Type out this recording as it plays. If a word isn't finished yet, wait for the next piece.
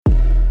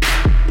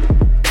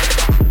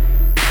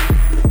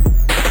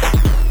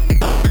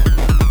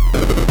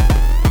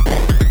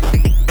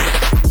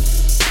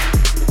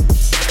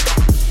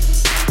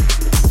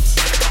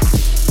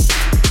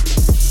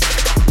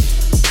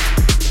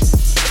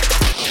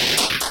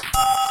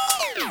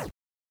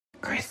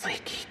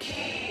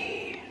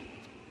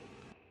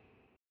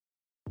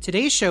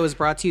Today's show is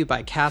brought to you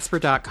by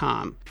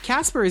Casper.com.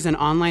 Casper is an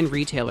online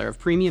retailer of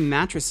premium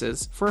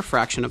mattresses for a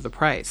fraction of the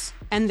price.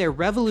 And they're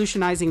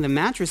revolutionizing the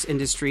mattress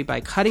industry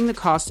by cutting the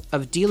cost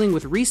of dealing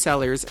with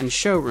resellers and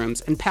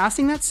showrooms and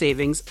passing that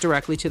savings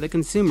directly to the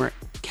consumer.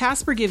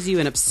 Casper gives you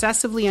an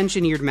obsessively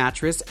engineered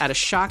mattress at a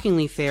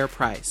shockingly fair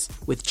price,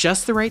 with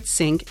just the right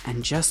sink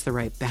and just the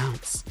right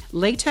bounce.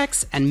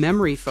 Latex and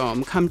memory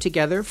foam come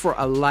together for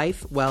a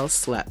life well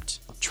slept.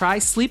 Try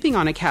sleeping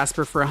on a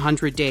Casper for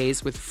 100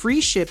 days with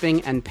free shipping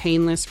and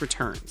painless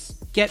returns.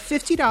 Get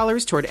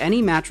 $50 toward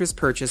any mattress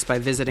purchase by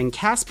visiting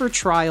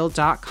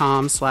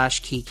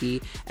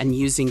CasperTrial.com/Kiki and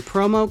using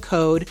promo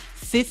code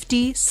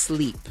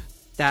 50SLEEP.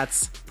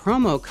 That's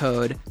promo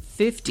code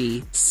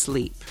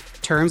 50SLEEP.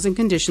 Terms and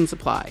conditions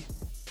apply.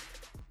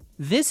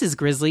 This is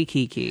Grizzly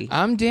Kiki.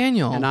 I'm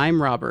Daniel. And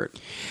I'm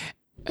Robert.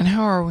 And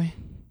how are we?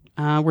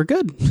 We're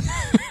good. It's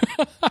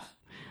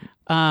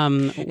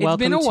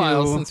been a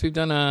while since we've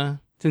done a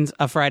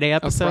Friday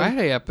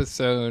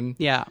episode.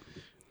 Yeah.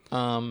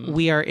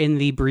 We are in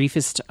the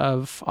briefest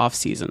of off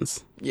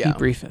seasons. Yeah. The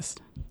briefest.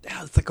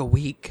 Yeah, it's like a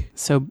week.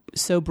 So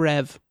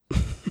brev.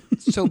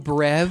 So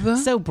brev?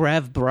 So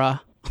brev, bruh.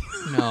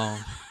 No.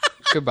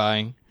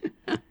 Goodbye.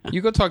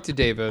 You go talk to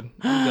David.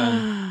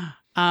 I'm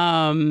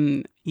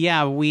done.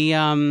 Yeah, we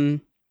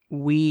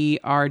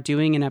are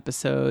doing an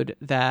episode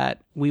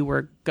that we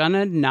were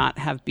gonna not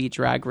have be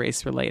Drag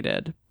Race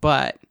related,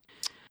 but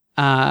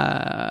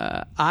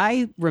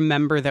I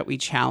remember that we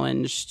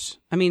challenged,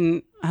 I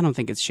mean, I don't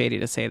think it's shady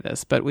to say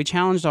this, but we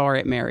challenged All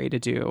Right Mary to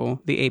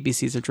do the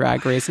ABCs of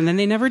Drag Race, and then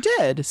they never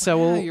did.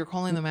 So you're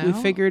calling them out? We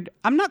figured,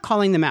 I'm not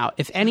calling them out.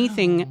 If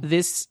anything,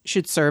 this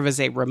should serve as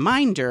a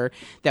reminder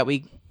that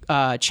we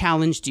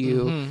challenged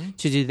you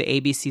to do the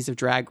ABCs of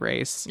Drag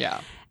Race.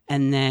 Yeah.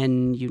 And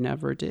then you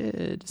never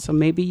did. So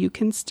maybe you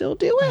can still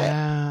do it.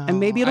 Wow. And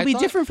maybe it'll be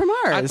different from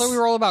ours. I thought we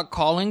were all about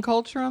calling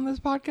culture on this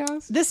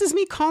podcast. This is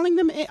me calling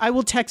them. I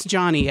will text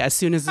Johnny as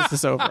soon as this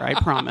is over. I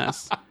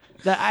promise.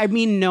 I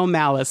mean no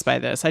malice by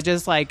this. I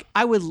just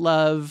I would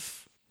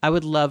love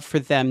for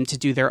them to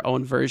do their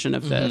own version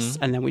of this.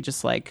 And then we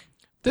just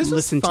this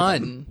listen was fun.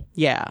 to them.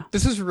 Yeah.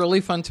 This was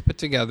really fun to put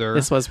together.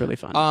 This was really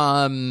fun.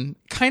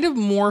 Kind of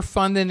more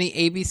fun than the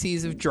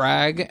ABCs of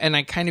drag, and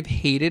I kind of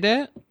hated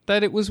it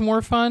that it was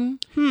more fun.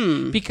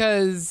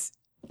 Because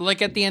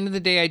at the end of the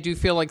day, I do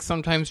feel like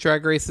sometimes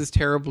Drag Race is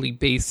terribly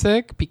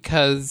basic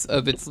because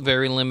of its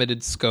very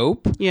limited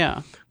scope.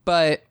 Yeah.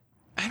 But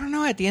I don't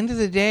know, at the end of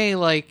the day,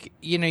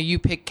 you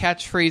pick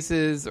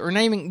catchphrases or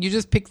you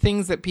just pick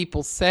things that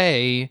people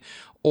say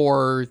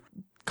or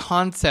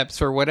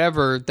concepts or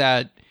whatever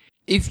that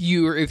if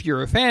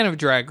you're a fan of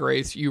Drag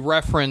Race, you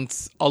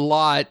reference a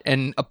lot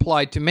and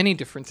apply to many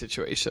different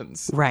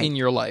situations in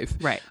your life.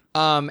 Right.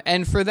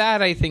 And for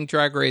that, I think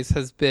Drag Race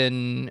has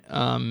been,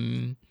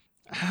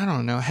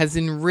 has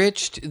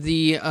enriched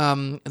the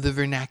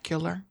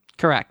vernacular.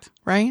 Correct.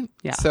 Right?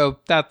 Yeah. So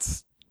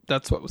that's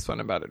what was fun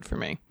about it for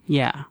me.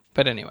 Yeah.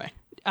 But anyway.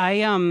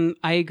 I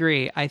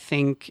agree. I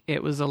think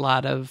it was a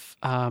lot of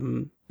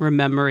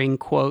remembering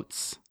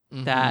quotes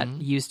that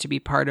used to be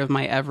part of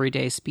my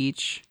everyday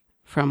speech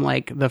from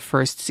the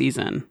first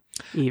season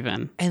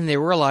even. And there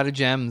were a lot of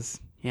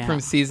gems from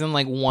season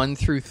 1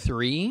 through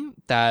 3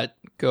 that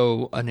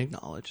go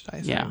unacknowledged,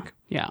 I think.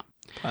 Yeah.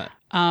 But,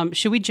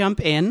 should we jump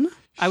in?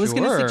 I was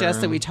going to Sure.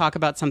 suggest that we talk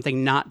about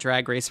something not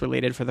Drag Race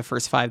related for the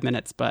first 5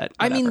 minutes, but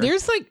whatever. I mean,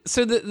 there's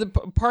so the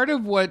part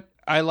of what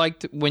I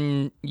liked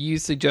when you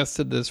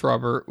suggested this,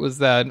 Robert, was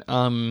that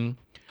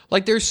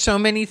there's so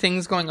many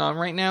things going on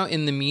right now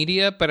in the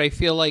media, but I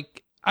feel like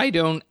I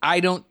don't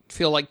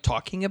feel like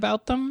talking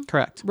about them.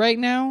 Correct. Right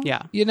now.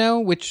 Yeah.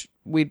 Which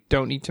we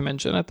don't need to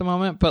mention at the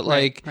moment, but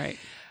right.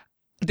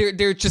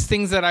 they're just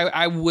things that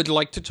I would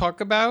like to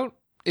talk about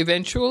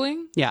eventually.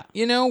 Yeah.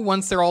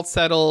 Once they're all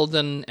settled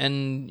and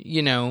and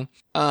no,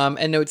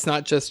 it's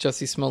not just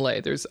Jussie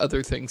Smollett. There's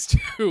other things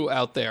too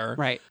out there.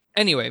 Right.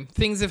 Anyway,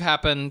 things have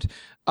happened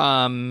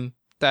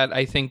that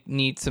I think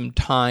need some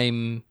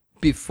time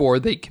before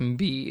they can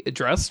be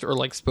addressed or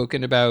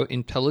spoken about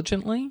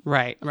intelligently.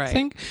 Right. I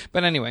think.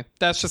 But anyway,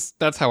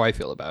 that's how I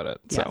feel about it.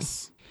 So.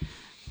 Yes.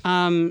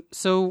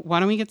 So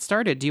why don't we get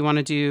started? Do you want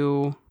to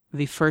do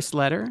the first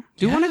letter?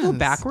 Do you want to go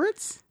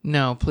backwards?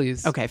 No,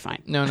 please. Okay,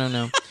 fine. No.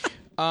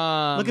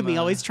 Look at me,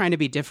 always trying to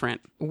be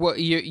different. What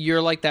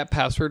you're like that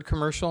password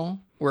commercial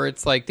where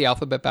it's the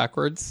alphabet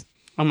backwards?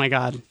 Oh my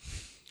God.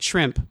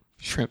 Shrimp.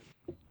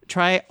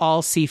 Try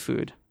all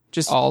seafood.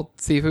 Just all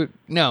seafood?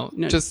 No,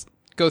 just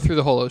go through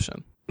the whole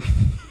ocean.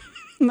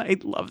 I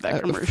love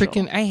that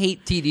commercial. I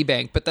hate TD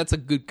Bank, but that's a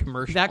good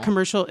commercial. That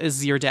commercial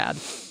is your dad.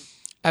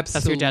 Absolutely.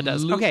 That's what your dad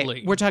does.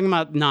 Okay, we're talking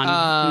about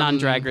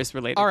non-Drag Race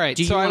related. All right.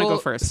 Do you want to go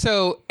first?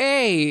 So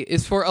A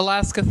is for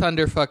Alaska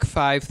Thunderfuck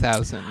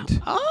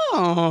 5000.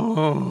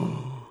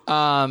 Oh.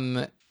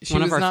 One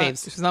of our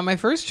faves. She's not my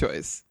first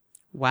choice.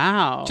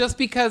 Wow. Just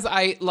because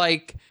I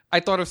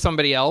thought of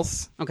somebody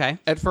else. Okay.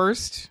 At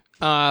first.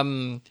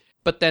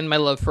 But then my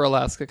love for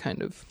Alaska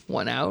kind of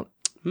won out.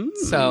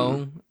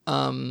 So,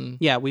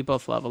 yeah, we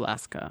both love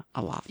Alaska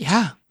a lot.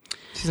 Yeah.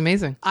 She's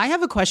amazing. I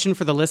have a question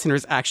for the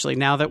listeners, actually,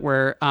 now that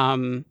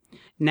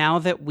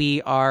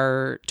we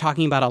are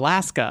talking about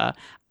Alaska.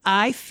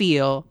 I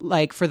feel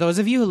like, for those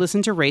of you who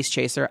listen to Race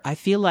Chaser, I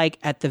feel like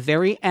at the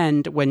very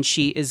end when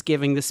she is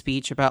giving the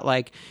speech about,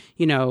 like,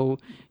 you know,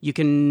 you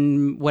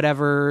can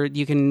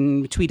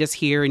tweet us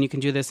here and you can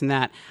do this and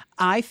that.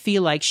 I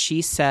feel like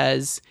she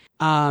says,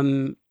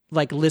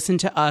 like, listen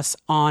to us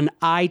on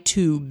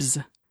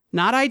iTubes,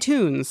 not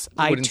iTunes,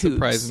 Wouldn't iTubes.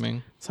 surprise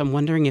me. So I'm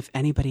wondering if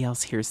anybody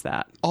else hears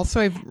that.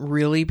 Also, I've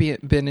really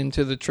been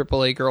into the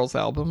AAA Girls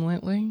album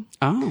lately.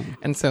 Oh.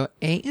 And so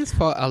A is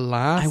for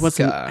Alaska.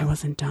 I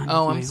wasn't done.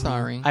 Oh, I'm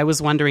sorry. I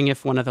was wondering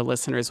if one of the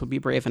listeners would be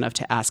brave enough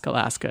to ask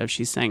Alaska if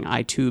she's saying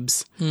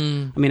iTubes.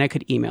 I mean, I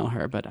could email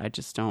her, but I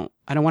don't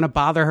want to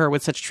bother her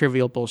with such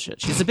trivial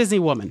bullshit. She's a busy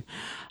woman.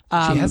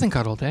 She hasn't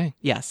got all day.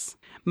 Yes.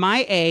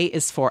 My A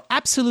is for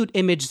absolute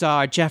image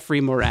czar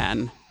Jeffrey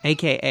Moran,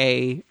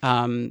 a.k.a.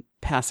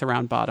 pass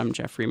around bottom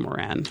Jeffrey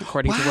Moran,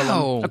 according to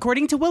Willem.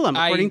 According to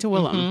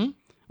Willem,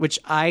 which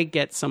I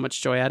get so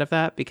much joy out of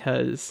that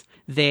because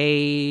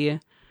they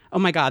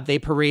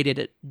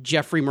paraded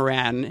Jeffrey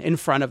Moran in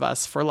front of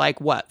us for like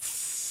what,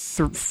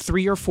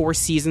 3 or 4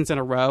 seasons in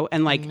a row,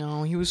 and like,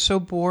 no, he was so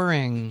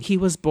boring. He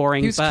was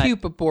boring. He was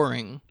cute but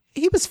boring.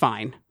 He was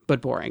fine but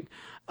boring.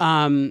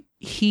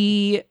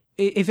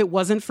 If it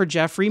wasn't for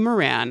Jeffrey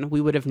Moran, we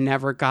would have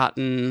never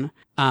gotten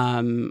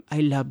I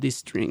love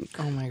this drink.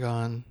 Oh my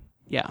god.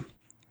 Yeah.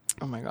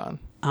 Oh my god.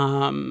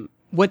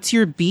 What's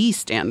your B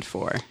stand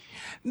for?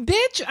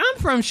 Bitch, I'm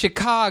from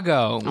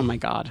Chicago. Oh my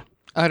god.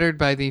 Uttered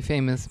by the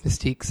famous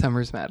Mystique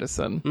Summers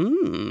Madison.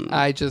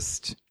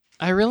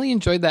 I really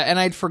enjoyed that, and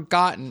I'd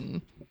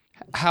forgotten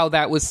how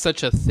that was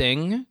such a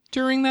thing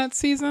during that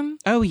season.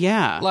 Oh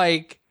yeah.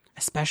 Like,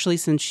 especially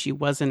since she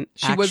wasn't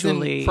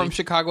from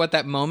Chicago at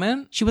that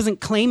moment. She wasn't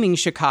claiming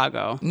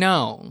Chicago.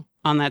 No.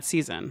 On that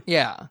season.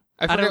 Yeah.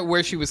 I forget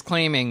where she was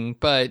claiming,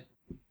 but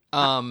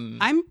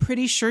I'm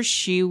pretty sure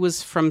she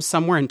was from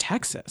somewhere in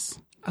Texas.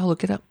 I'll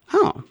look it up.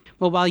 Oh.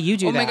 Well, while you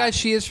do that. Oh my god,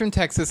 she is from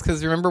Texas,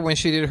 because remember when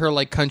she did her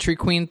like country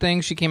queen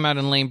thing? She came out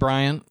in Lane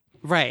Bryant.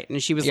 Right,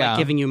 and she was like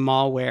giving you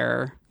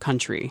malware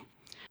country.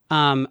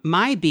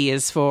 My B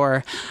is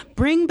for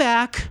bring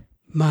back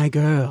my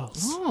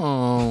girls.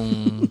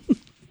 Oh.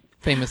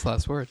 Famous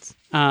last words.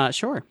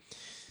 Sure.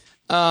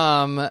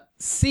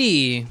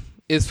 C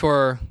is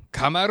for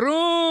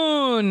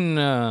Cameroon.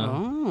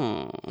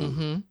 Oh.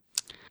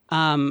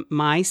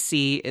 My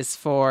C is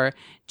for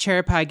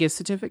cherry pie gift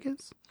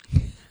certificates.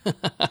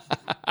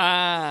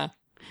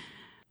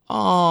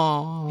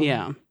 Oh.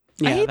 Yeah.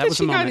 I hate that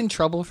she got in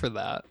trouble for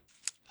that.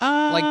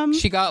 Like,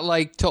 she got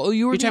like told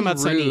you were being rude.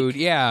 Sonique.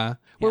 Yeah.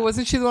 Well,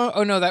 wasn't she the one?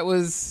 Oh no, that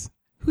was,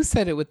 who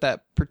said it with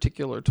that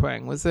particular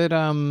twang? Was it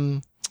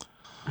I'm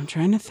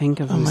trying to think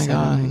of. Oh my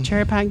god,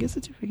 cherry pie gift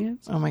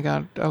certificates. Oh my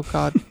god. Oh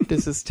god,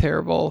 this is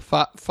terrible.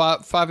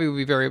 Favi would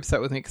be very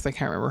upset with me because I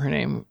can't remember her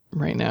name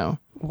right now.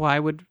 Why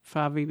would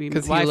Favi be?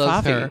 Because he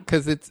loves her.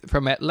 Because it's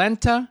from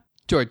Atlanta,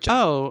 Georgia.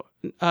 Oh,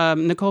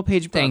 Nicole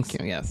Page Brooks.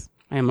 Thank you. Yes.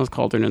 I almost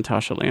called her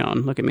Natasha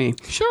Leone. Look at me.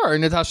 Sure,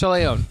 Natasha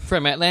Leone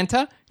from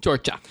Atlanta,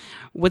 Georgia.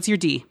 What's your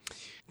D?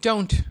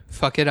 Don't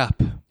fuck it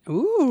up.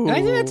 Ooh. And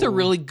I think that's a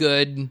really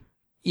good,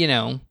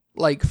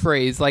 like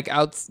phrase, like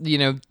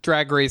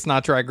drag race,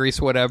 not drag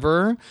race,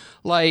 whatever.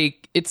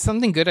 Like, it's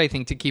something good, I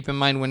think, to keep in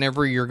mind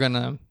whenever you're going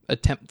to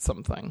attempt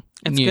something.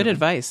 It's good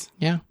advice.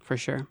 Yeah. For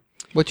sure.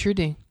 What's your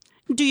D?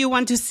 Do you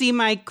want to see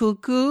my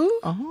cuckoo?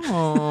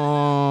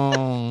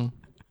 Oh.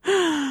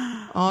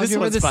 Oh, do you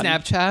remember the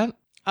Snapchat?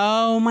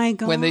 Oh my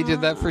god. When they did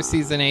that for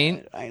season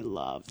 8? I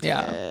loved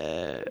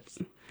it.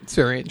 It's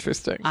very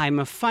interesting.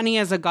 I'm funny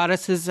as a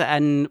goddesses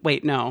and...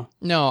 Wait, no.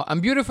 No, I'm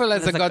beautiful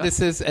as a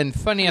goddesses and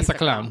funny as a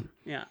clown.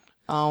 Yeah.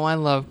 Oh, I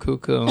love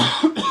Cuckoo.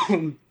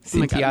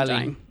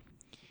 Sintiali.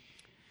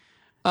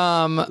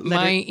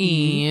 My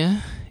E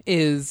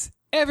is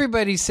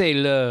everybody say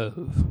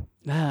love.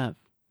 Love.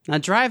 Now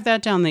drive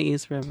that down the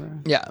East River.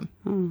 Yeah.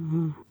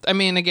 Mm-hmm. I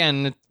mean,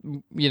 again,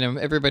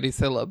 everybody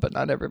say love, but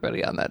not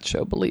everybody on that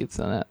show believes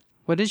in it.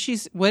 What did she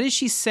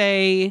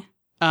say?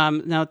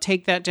 Now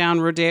take that down,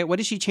 Rodea. What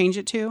did she change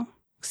it to?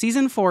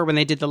 Season 4, when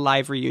they did the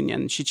live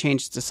reunion, she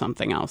changed it to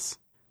something else.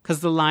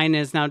 Because the line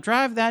is, now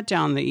drive that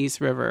down the East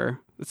River.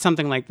 It's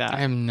something like that. I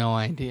have no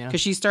idea.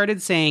 Because she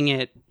started saying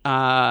it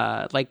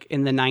like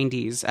in the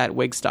 90s at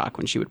Wigstock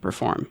when she would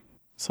perform.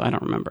 So I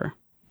don't remember.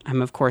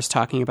 I'm, of course,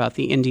 talking about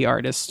the indie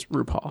artist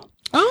RuPaul.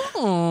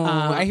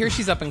 Oh, I hear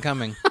she's up and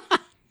coming.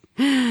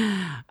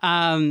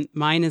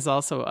 Mine is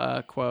also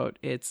a quote.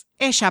 It's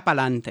echa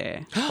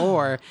pa'lante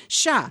or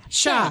echa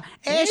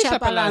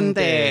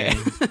pa'lante.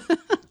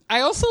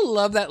 I also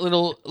love that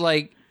little,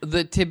 like,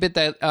 the tidbit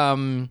that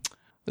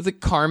was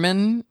it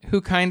Carmen who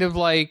kind of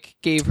like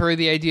gave her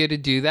the idea to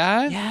do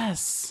that?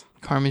 Yes.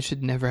 Carmen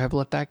should never have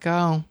let that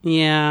go.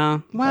 Yeah.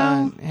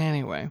 Well,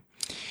 anyway.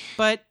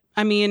 But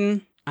I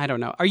mean, I don't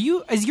know.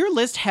 Is your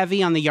list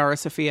heavy on the Yara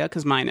Sofia?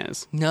 Because mine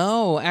is.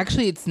 No,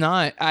 actually, it's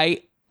not.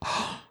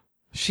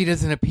 She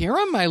doesn't appear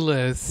on my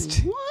list.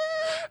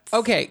 What?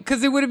 Okay,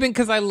 because it would have been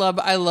because I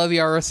love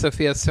Yara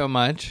Sofia so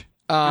much.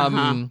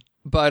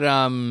 But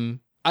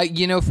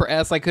for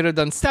S, I could have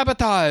done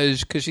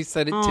sabotage because she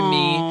said it to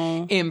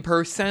me in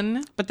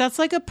person. But that's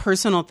like a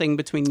personal thing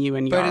between you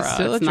and Yara. But it's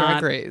still a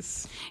drag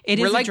race.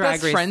 We're like drag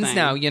best race friends thing.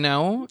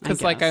 now,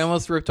 because I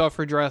almost ripped off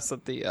her dress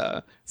at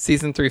the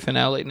season 3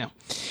 finale. No.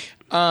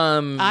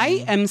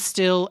 I am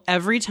still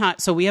every time.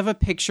 So we have a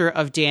picture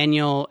of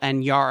Daniel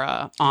and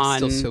Yara I'm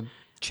still so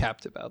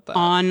chapped about that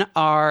on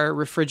our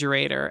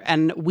refrigerator,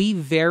 and we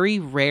very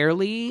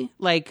rarely,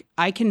 like,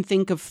 I can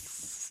think of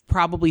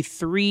probably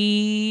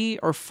 3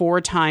 or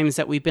 4 times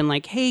that we've been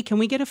like, hey, can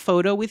we get a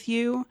photo with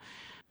you?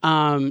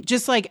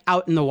 Just like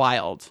out in the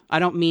wild. I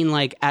don't mean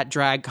like at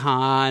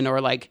DragCon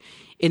or like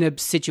in a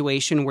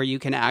situation where you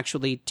can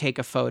actually take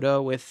a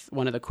photo with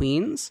one of the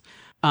queens.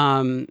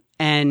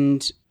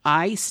 And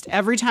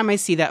every time I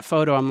see that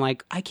photo, I'm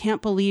like, I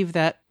can't believe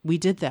that we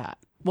did that.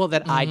 Well,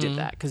 that I did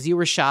that because you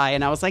were shy,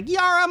 and I was like,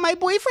 Yara, my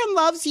boyfriend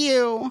loves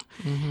you.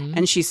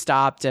 And she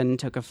stopped and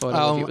took a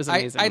photo with you. It was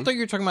amazing. I thought you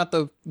were talking about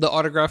the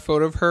autograph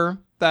photo of her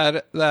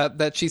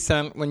that she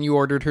sent when you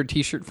ordered her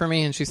T-shirt for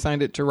me, and she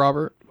signed it to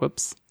Robert.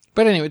 Whoops.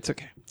 But anyway, it's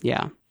okay.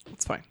 Yeah.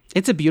 It's fine.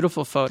 It's a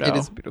beautiful photo. It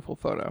is a beautiful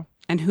photo.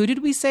 And who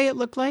did we say it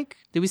looked like?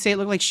 Did we say it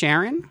looked like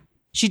Sharon?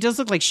 She does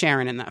look like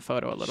Sharon in that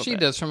photo a little bit. She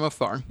does from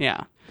afar.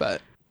 Yeah.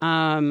 But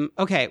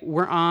okay,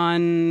 we're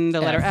on the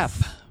letter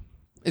F.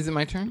 Is it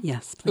my turn?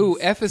 Yes, please. Ooh,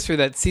 F is for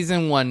that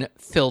season 1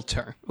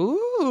 filter.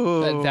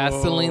 Ooh. That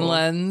Vaseline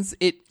lens.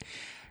 It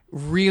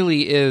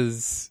really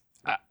is.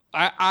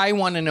 I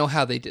want to know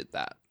how they did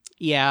that.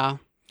 Yeah.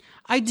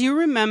 I do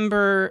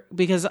remember,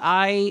 because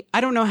I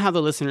don't know how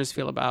the listeners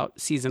feel about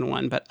season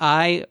 1, but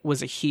I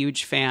was a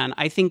huge fan.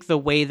 I think the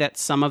way that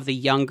some of the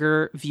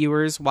younger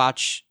viewers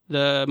watch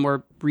the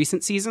more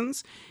recent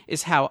seasons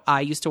is how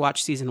I used to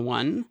watch season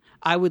 1.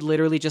 I would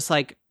literally just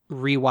like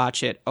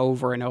rewatch it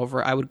over and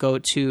over. I would go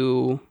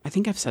to, I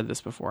think I've said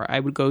this before, I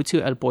would go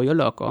to El Pollo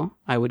Loco.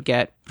 I would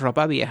get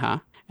ropa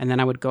vieja, and then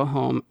I would go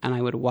home and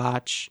I would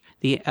watch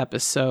the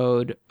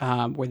episode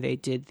where they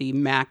did the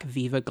Mac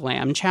Viva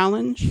Glam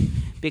challenge,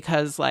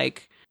 because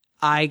like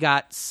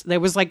it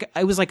was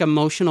like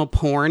emotional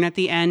porn at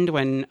the end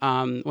when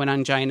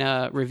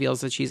Angina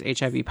reveals that she's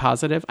HIV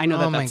positive. I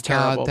know that's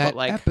terrible, that but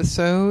like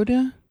episode.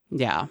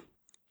 Yeah.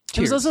 Cheers.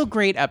 It was also a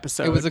great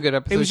episode. It was a good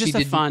episode. It was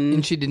just fun.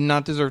 And she did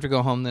not deserve to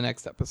go home the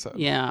next episode.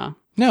 Yeah.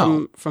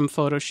 No. From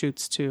photo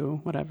shoots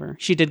to whatever.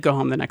 She did go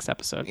home the next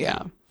episode.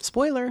 Yeah.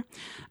 Spoiler.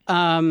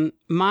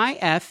 My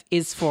F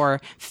is for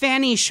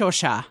Fanny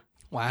Shosha.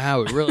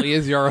 Wow, it really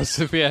is Yara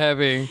Sofia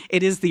heavy.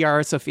 It is the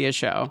Yara Sofia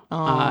show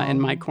in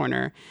my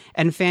corner.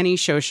 And Fanny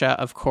Shosha,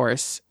 of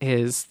course,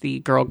 is the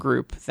girl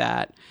group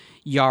that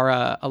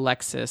Yara,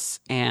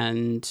 Alexis,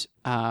 and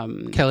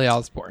Kelly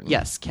Osbourne.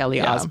 Yes, Kelly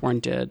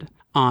Osbourne did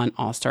on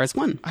All Stars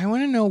 1. I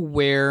want to know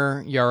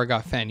where Yara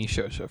got Fanny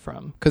Shosha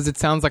from, because it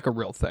sounds like a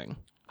real thing.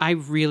 I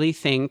really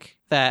think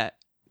that,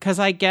 because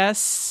I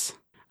guess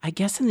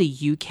in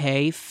the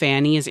UK,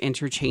 Fanny is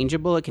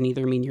interchangeable. It can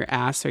either mean your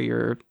ass or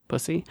your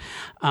pussy.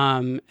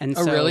 And oh,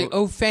 so, really?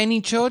 Oh,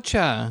 Fanny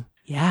Chocha.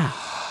 Yeah.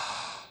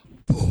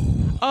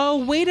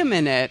 Oh, wait a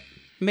minute.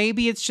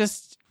 Maybe it's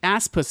just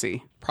ass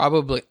pussy.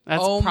 Probably.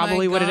 That's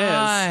probably what it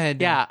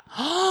is. Yeah.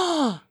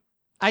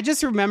 I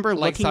just remember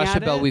like looking Sasha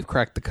at Bell, it. we've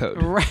cracked the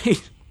code.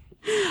 Right.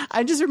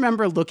 I just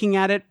remember looking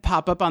at it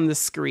pop up on the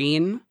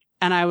screen,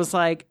 and I was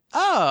like,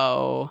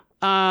 oh,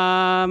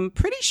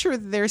 pretty sure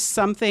there's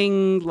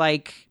something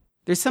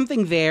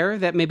there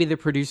that maybe the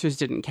producers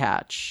didn't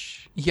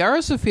catch.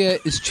 Yara Sofia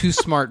is too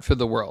smart for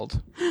the world.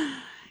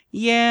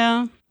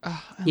 Yeah.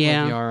 I love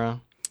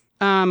Yara.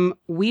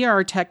 We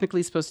are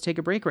technically supposed to take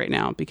a break right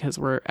now because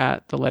we're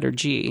at the letter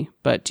G.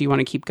 But do you want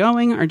to keep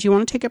going, or do you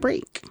want to take a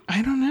break?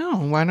 I don't know.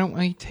 Why don't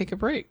we take a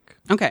break?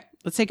 Okay,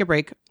 let's take a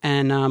break,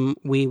 and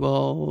we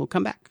will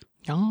come back.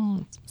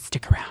 Oh.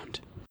 Stick around.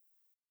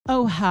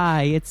 Oh,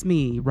 hi, it's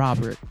me,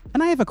 Robert,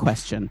 and I have a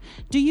question.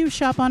 Do you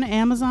shop on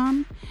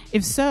Amazon?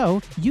 If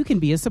so, you can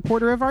be a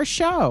supporter of our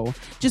show.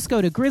 Just go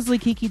to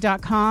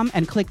grizzlykiki.com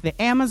and click the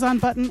Amazon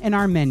button in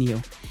our menu.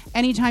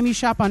 Anytime you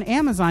shop on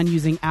Amazon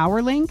using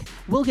our link,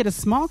 we'll get a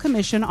small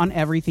commission on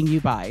everything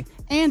you buy.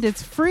 And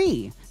it's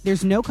free.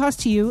 There's no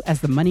cost to you, as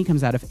the money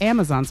comes out of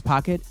Amazon's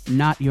pocket,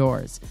 not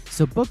yours.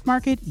 So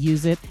bookmark it,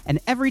 use it, and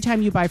every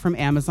time you buy from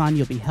Amazon,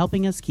 you'll be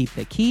helping us keep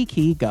the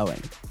key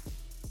going.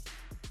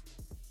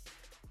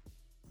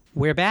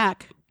 We're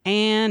back,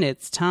 and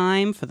it's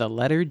time for the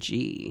letter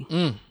G.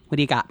 What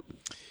do you got?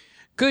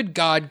 Good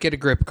God, get a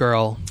grip,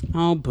 girl.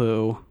 Oh,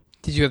 boo.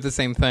 Did you have the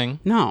same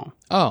thing? No.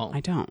 Oh. I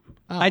don't.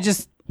 Oh. I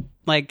just,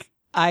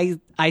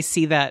 I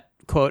see that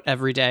quote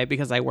every day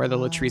because I wear the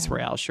Latrice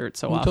Royale shirt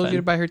so often. I told you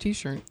to buy her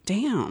t-shirt.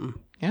 Damn.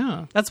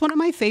 Yeah. That's one of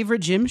my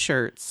favorite gym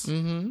shirts.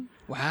 Mm-hmm.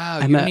 Wow,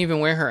 you don't even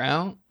wear her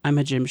out? I'm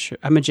a gym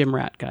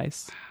rat,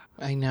 guys.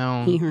 I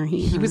know.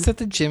 He was at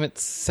the gym at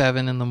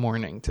 7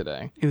 a.m.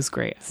 today. It was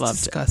great. I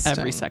loved it.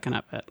 Every second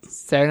of it.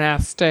 So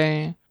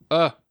nasty.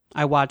 Ugh.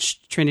 I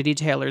watched Trinity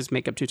Taylor's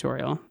makeup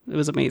tutorial. It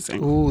was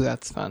amazing. Ooh,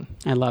 that's fun.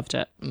 I loved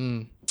it.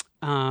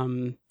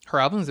 Her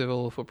album's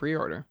available for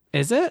pre-order.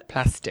 Is it?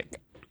 Plastic.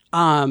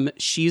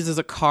 She uses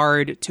a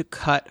card to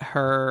cut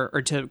her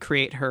or to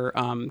create her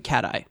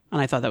cat eye,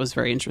 and I thought that was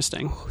very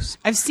interesting.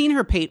 I've seen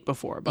her paint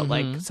before, but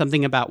like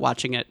something about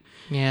watching it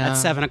at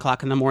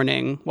 7:00 in the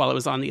morning while it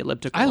was on the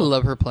elliptical. I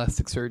love her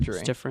plastic surgery.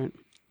 It's different.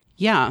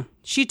 Yeah,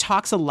 she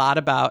talks a lot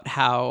about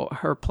how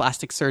her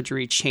plastic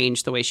surgery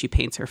changed the way she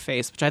paints her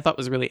face, which I thought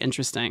was really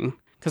interesting.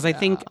 Because I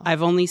think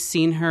I've only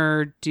seen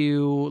her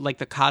do like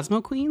the Cosmo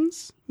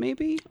Queens,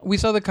 maybe. We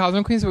saw the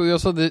Cosmo Queens, but we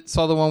also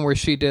saw the one where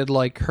she did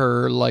like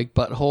her like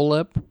butthole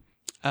lip. Do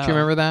you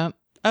remember that?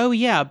 Oh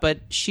yeah, but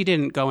she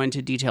didn't go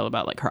into detail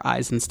about like her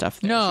eyes and stuff.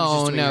 There.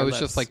 No, it was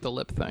just like the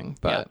lip thing.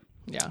 But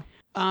yeah.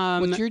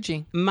 What's your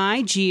G?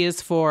 My G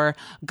is for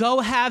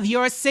go have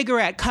your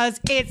cigarette because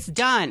it's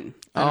done.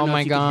 Oh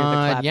my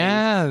God!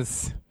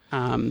 Yes.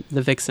 The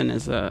Vixen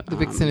is the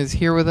Vixen is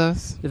here with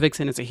us. The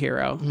Vixen is a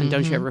hero, and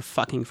don't you ever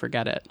fucking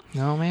forget it.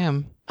 No,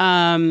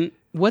 ma'am.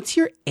 What's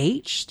your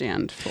H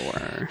stand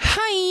for?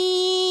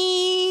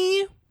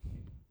 Hi.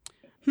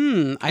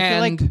 I feel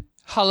like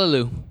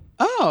hallelujah.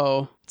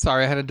 Oh,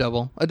 sorry, I had a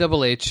double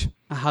H.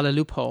 A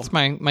hallelujah pole. It's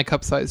my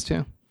cup size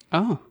too.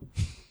 Oh,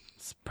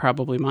 it's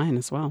probably mine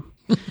as well.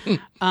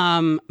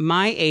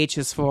 My H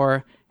is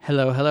for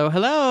hello, hello,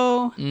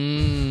 hello.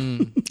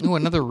 Oh,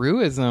 another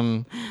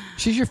Ruism.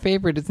 She's your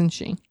favorite, isn't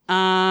she?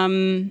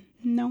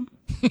 No.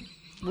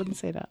 Wouldn't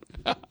say that.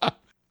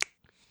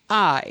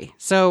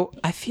 So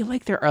I feel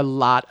like there are a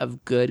lot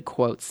of good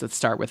quotes that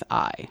start with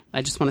I.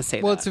 I just want to say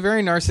that. Well, it's a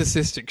very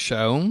narcissistic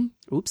show.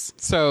 Oops.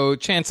 So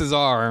chances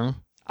are,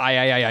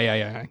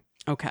 I.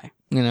 Okay.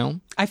 You know?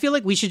 I feel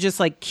like we should just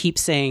like keep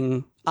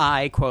saying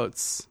I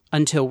quotes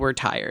until we're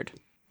tired.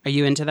 Are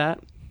you into that?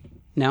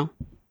 No?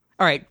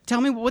 All right, tell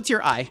me, what's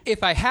your I?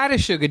 If I had a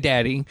sugar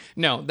daddy,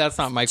 no, that's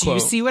not my quote. Do you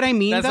see what I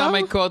mean? That's though? not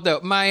my quote,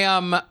 though. My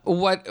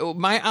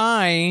my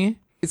I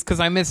is because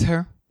I miss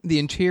her. The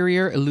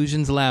Interior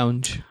Illusions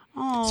Lounge.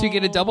 Oh, so you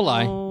get a double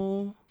I.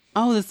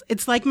 Oh,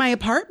 it's like my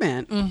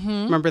apartment.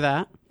 Mm-hmm. Remember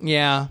that?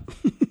 Yeah.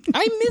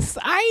 I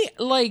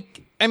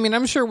mean,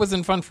 I'm sure it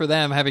wasn't fun for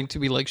them having to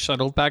be like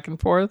shuttled back and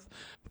forth,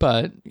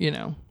 but you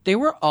know, they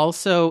were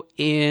also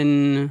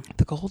in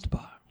the Gold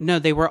Bar. No,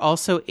 they were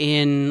also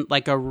in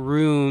like a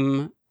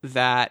room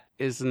that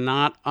is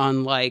not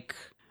unlike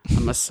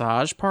a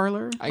massage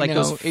parlor. Like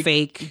those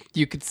fake.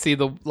 You could see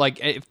the like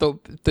if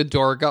the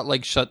door got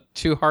like shut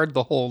too hard,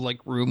 the whole like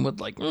room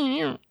would like.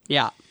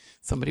 Yeah,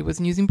 somebody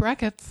wasn't using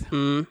brackets.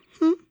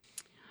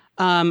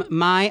 Mm-hmm.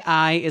 My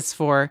I is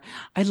for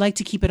I'd like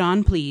to keep it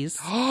on, please.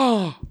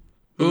 Ooh,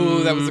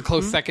 that was a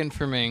close second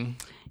for me.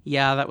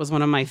 Yeah, that was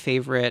one of my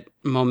favorite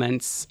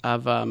moments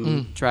of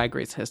Drag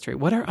Race history.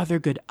 What are other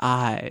good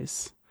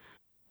I's?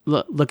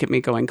 Look at me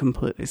going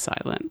completely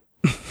silent.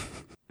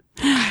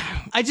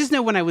 I just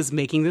know when I was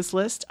making this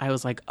list, I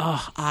was like,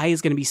 oh, I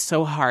is going to be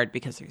so hard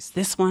because there's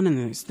this one and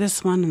there's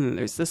this one and then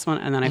there's this one.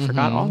 And then I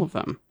forgot all of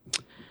them.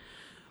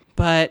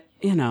 But,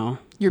 you know.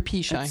 You're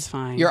P shy. It's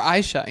fine. You're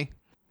I shy.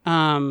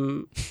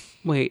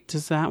 Wait,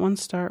 does that one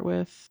start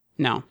with?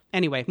 No.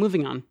 Anyway,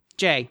 moving on.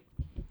 J.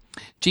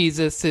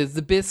 Jesus is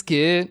the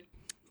biscuit.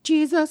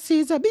 Jesus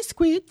is a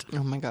biscuit.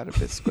 Oh my God, a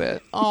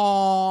biscuit.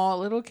 Oh,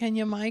 little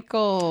Kenya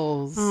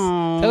Michaels.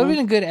 Aww. That would have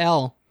been a good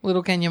L.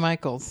 Little Kenya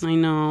Michaels. I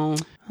know.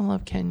 I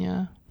love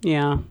Kenya.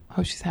 Yeah. I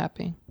hope she's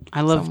happy.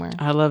 I love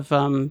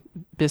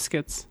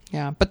biscuits.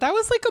 Yeah. But that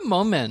was like a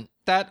moment.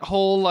 That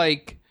whole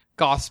like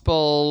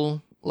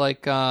gospel,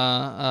 like,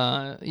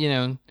 you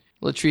know,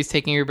 Latrice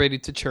taking everybody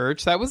to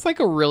church. That was like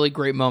a really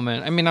great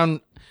moment. I mean,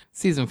 on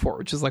season 4,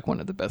 which is like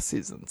one of the best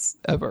seasons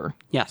ever.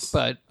 Yes.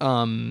 But,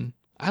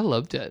 I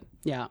loved it.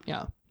 Yeah.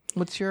 Yeah.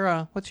 What's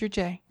your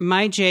J?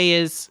 My J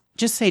is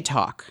just say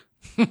talk.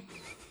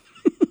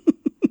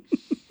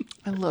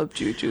 I love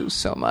Juju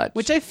so much.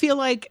 Which I feel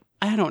like,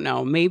 I don't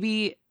know,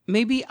 maybe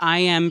I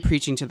am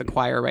preaching to the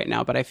choir right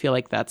now, but I feel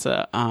like that's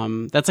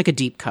like a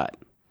deep cut.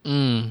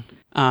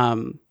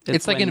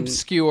 It's like an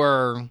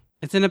obscure.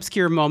 It's an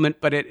obscure moment,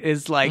 but it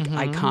is like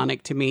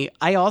iconic to me.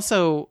 I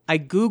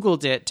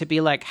Googled it to be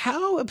like,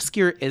 how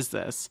obscure is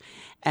this?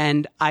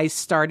 And I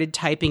started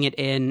typing it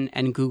in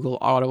and Google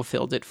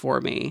autofilled it for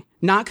me.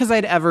 Not because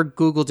I'd ever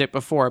Googled it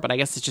before, but I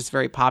guess it's just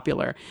very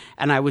popular.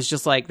 And I was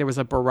just like, there was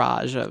a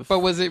barrage of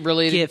But was it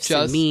related gifs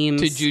just and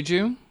memes to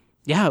Juju?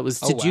 Yeah, it was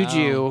to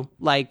Juju,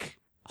 like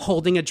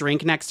holding a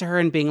drink next to her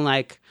and being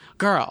like,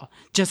 girl,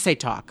 just say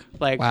talk.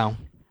 Like, wow.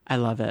 I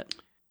love it.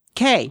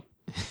 K.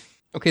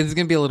 Okay, this is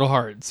going to be a little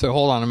hard, so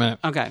hold on a minute.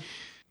 Okay.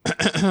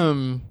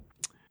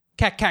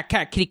 Cat,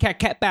 kitty,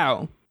 cat,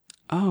 bow.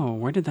 Oh,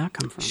 where did that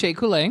come from? Shea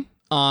Coulee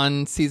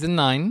on season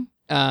 9,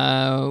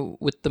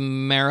 with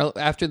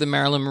after the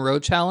Marilyn Monroe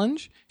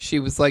challenge, she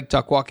was like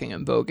duck walking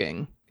and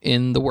voguing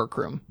in the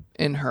workroom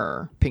in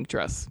her pink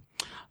dress.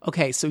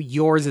 Okay, so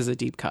yours is a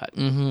deep cut.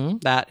 Mm-hmm.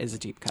 That is a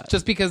deep cut.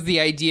 Just because the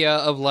idea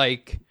of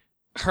like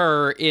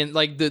her in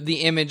like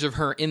the image of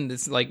her in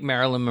this like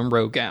Marilyn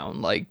Monroe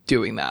gown, like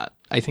doing that,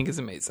 I think is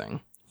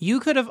amazing. You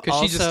could have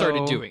because she just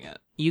started doing it.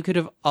 You could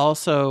have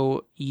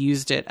also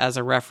used it as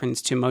a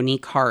reference to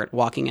Monique Hart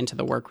walking into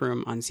the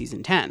workroom on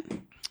season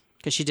 10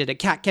 because she did a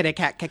cat.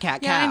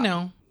 Yeah, I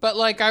know, but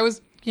like I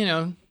was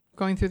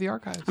going through the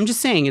archives. I'm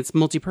just saying it's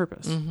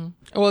multi-purpose.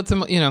 Well, it's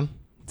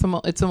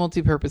a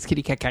multi-purpose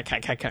kitty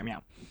cat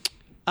meow.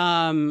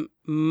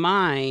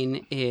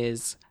 Mine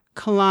is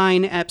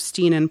Klein,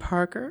 Epstein, and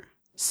Parker.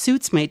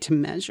 Suits made to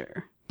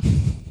measure.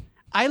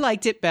 I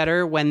liked it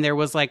better when there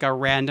was like a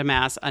random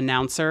ass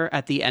announcer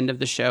at the end of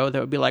the show that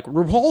would be like,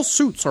 RuPaul's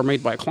suits are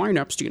made by Klein,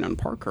 Epstein, and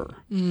Parker.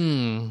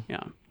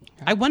 Yeah.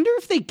 I wonder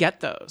if they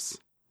get those.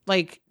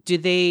 Like,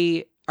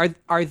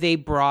 are they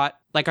brought,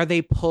 like, are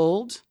they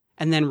pulled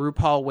and then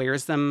RuPaul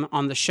wears them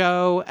on the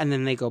show and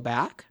then they go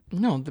back?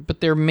 No, but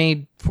they're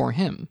made for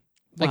him.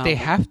 Like, they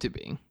have to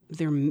be.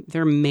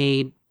 They're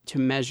made to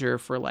measure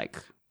for,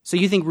 like, so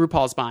you think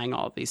RuPaul's buying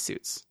all of these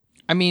suits?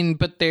 I mean,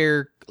 but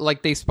they're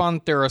a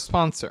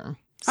sponsor.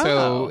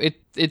 So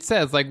it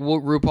says like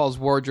RuPaul's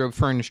wardrobe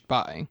furnished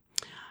by.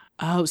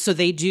 Oh, so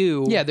they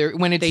do. Yeah,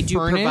 when they do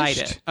provide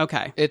it.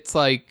 Okay. It's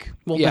like,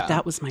 well, but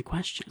that was my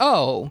question.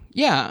 Oh,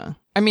 yeah.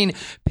 I mean,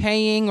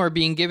 paying or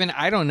being given,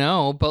 I don't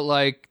know, but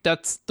like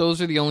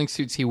those are the only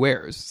suits he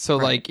wears. So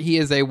like he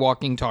is a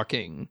walking,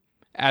 talking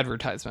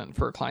advertisement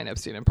for Klein,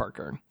 Epstein, and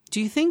Parker.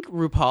 Do you think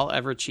RuPaul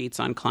ever cheats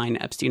on Klein,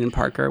 Epstein, and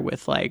Parker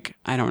with like,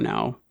 I don't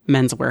know,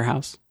 Men's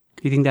Warehouse?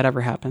 Do you think that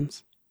ever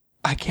happens?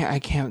 I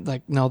can't,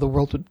 like, no, the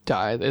world would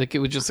die. Like, it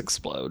would just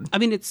explode. I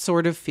mean, it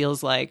sort of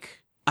feels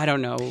like, I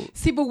don't know.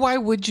 See, but why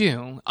would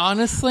you?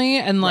 Honestly,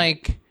 and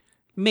like...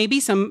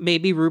 Maybe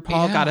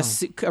RuPaul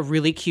got a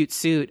really cute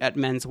suit at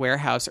Men's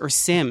Warehouse or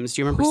Sims.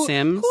 Do you remember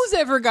Sims? Who's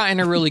ever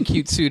gotten a really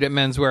cute suit at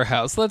Men's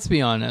Warehouse? Let's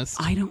be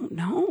honest. I don't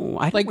know.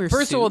 I don't like, wear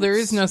first suits. of all, there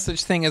is no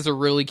such thing as a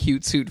really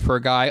cute suit for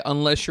a guy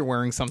unless you're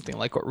wearing something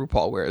like what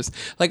RuPaul wears.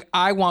 Like,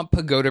 I want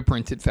pagoda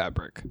printed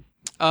fabric.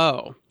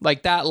 Oh.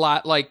 Like that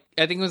lot, like,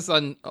 I think it was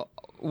on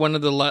one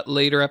of the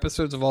later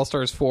episodes of All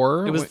Stars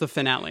 4. It was the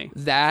finale.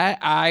 That,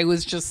 I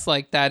was just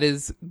like, that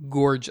is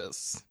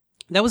gorgeous.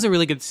 That was a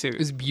really good suit. It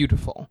was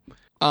beautiful.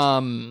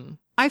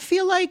 I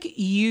feel like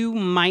you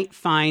might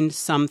find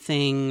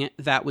something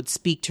that would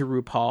speak to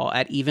RuPaul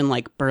at even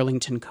like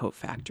Burlington Coat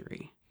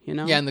Factory, you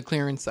know? Yeah, in the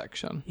clearance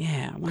section.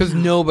 Yeah. Because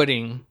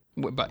nobody...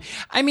 But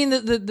I mean,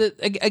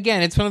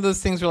 again, it's one of those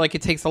things where like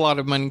it takes a lot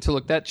of money to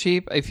look that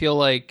cheap. I feel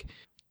like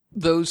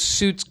those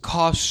suits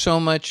cost so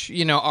much,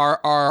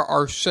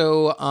 are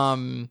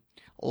so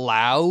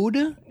loud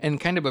and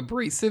kind of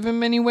abrasive in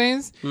many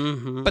ways.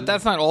 Mm-hmm. But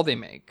that's not all they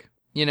make,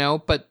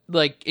 But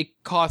like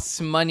it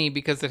costs money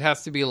because it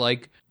has to be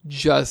like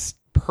just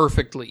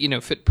perfectly,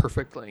 fit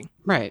perfectly.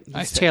 Right.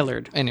 It's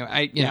tailored.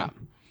 Anyway, yeah.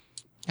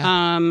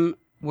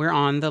 We're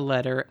on the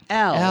letter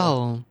L.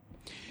 L.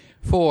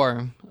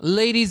 For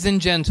ladies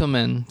and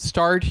gentlemen,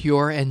 start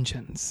your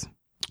engines.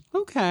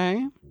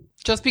 Okay.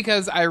 Just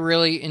because I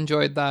really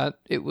enjoyed that.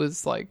 It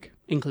was like...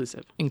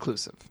 Inclusive.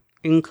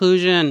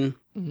 Inclusion.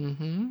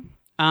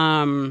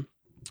 Mm-hmm.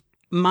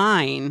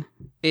 Mine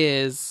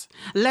is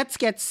Let's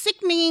Get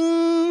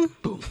Sickening.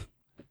 Boom.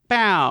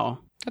 Bow.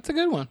 That's a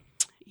good one.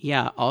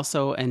 Yeah,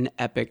 also an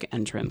epic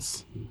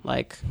entrance.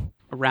 Like...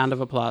 A round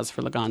of applause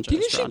for Laganja.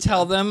 Didn't she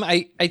tell them?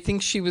 I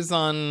think she was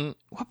on...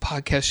 What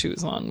podcast she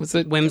was on? Was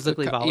it...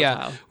 Whimsically Volatile.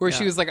 Yeah, where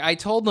she was like, I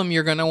told them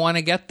you're going to want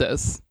to get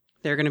this.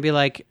 They're going to be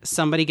like,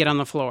 somebody get on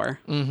the floor.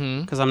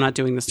 Because I'm not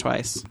doing this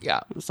twice.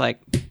 Yeah. It was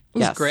like, It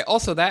was great.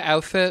 Also, that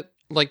outfit,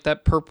 like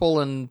that purple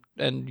and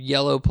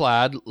yellow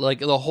plaid, like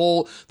the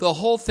whole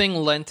thing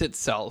lent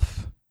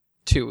itself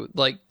to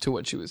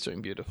what she was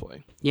doing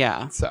beautifully.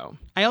 Yeah. So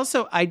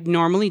I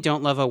normally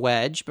don't love a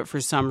wedge, but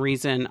for some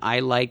reason I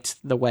liked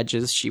the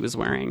wedges she was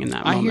wearing in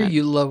that moment. I hear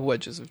you love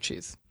wedges of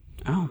cheese.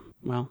 Oh,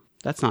 well,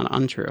 that's not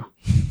untrue.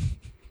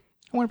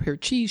 I want a pair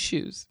of cheese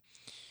shoes.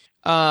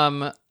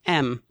 M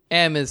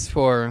is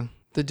for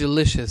the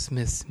delicious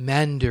Miss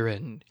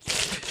Mandarin.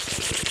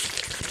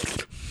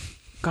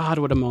 God,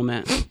 what a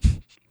moment.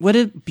 What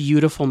a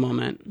beautiful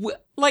moment.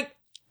 Like,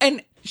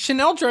 and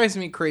Chanel drives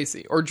me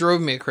crazy, or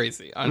drove me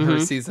crazy on her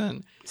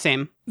season.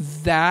 Same.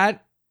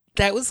 That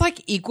was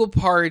like equal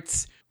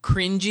parts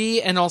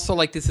cringy and also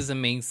like, this is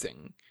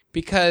amazing.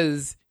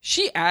 Because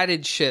she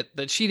added shit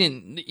that she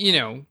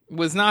didn't,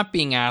 was not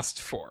being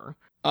asked for.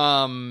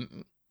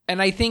 And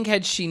I think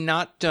had she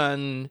not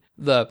done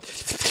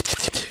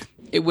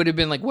it would have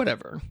been like,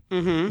 whatever,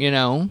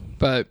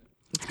 but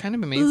it's kind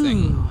of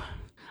amazing. Ooh,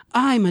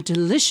 I'm a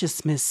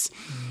delicious Miss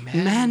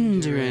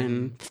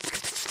Mandarin.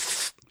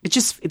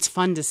 It's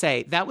fun to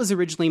say. That was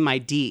originally my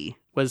D,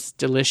 was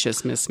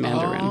delicious Miss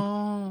Mandarin.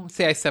 Oh,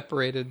 see, I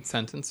separated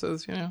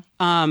sentences,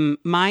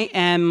 My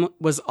M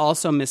was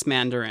also Miss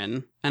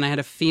Mandarin, and I had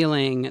a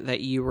feeling that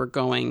you were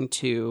going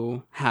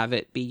to have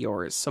it be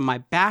yours. So my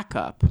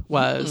backup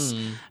was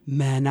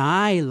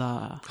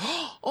Manila.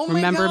 Oh my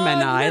Remember God,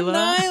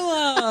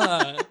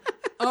 Manila?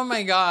 Oh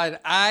my God,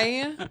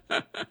 I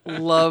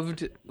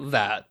loved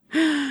that.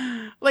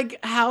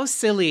 Like, how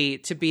silly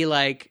to be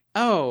like,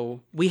 oh,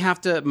 we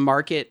have to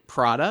market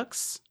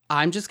products.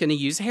 I'm just going to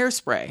use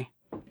hairspray.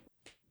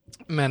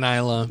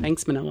 Manila.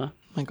 Thanks, Manila.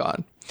 My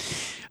God.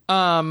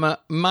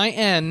 My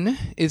N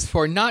is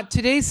for Not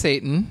Today,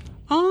 Satan.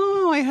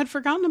 Oh, I had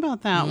forgotten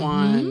about that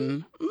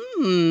one.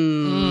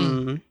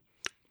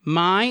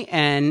 My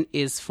N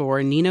is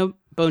for Nina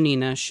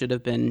Bonina should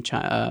have been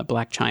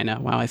Black China.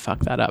 Wow, I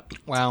fucked that up.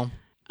 Wow.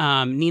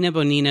 Nina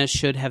Bonina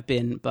should have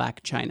been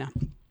Black China.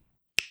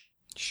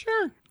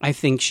 Sure. I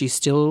think she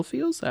still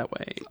feels that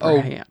way.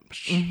 Oh.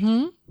 Perhaps.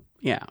 Mm-hmm.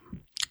 Yeah.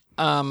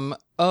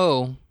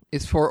 O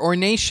is for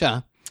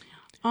Ornacia,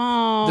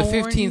 Oh, the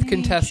 15th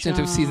contestant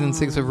of Ornacia. season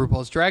 6 of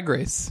RuPaul's Drag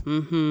Race.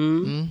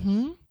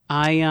 Mm-hmm.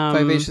 Mm-hmm.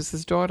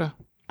 Vivacious' daughter.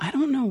 I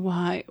don't know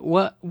why.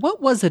 What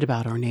was it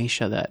about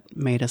Ornacia that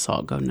made us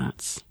all go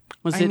nuts?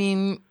 Was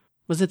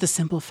it the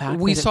simple fact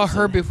we that it saw was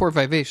her before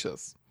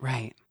Vivacious.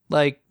 Right.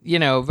 Like,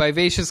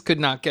 Vivacious could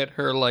not get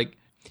her, like,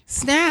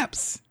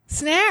 snaps.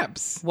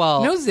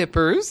 Well, no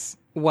zippers.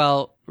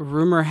 Well,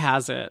 rumor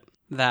has it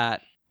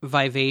that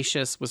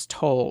Vivacious was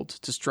told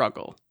to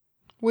struggle.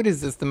 What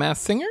is this, The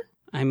Masked Singer?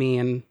 I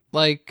mean,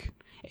 like,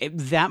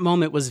 that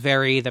moment was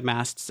very The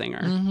Masked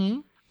Singer. Mm-hmm.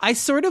 I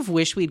sort of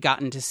wish we'd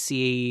gotten to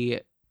see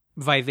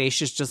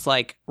Vivacious just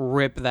like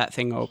rip that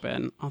thing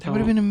open. That would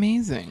have been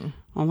amazing.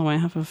 Although I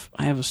have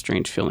a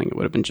strange feeling it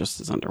would have been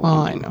just as underwhelming.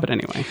 Well, I know. But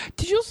anyway.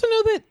 Did you also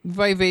know that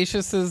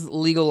Vivacious's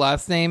legal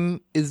last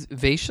name is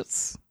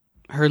Vacious?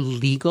 Her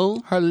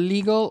legal? Her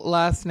legal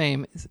last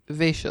name is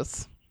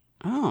Vacious.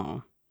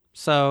 Oh.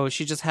 So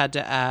she just had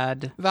to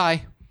add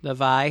Vi. the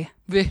Vi.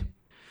 Vi.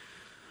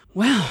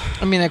 Well,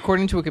 I mean,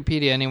 according to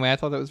Wikipedia anyway, I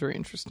thought that was very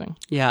interesting.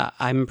 yeah,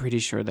 I'm pretty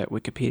sure that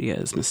Wikipedia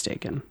is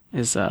mistaken.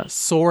 Is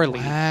sorely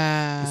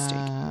mistaken.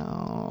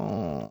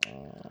 Wow.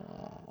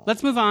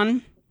 Let's move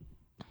on.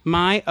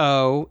 My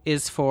O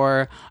is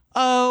for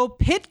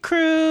Pit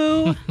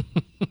Crew.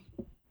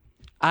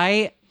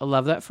 I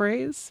love that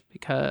phrase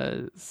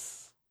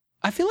because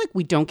I feel like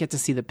we don't get to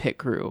see the Pit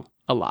Crew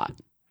a lot.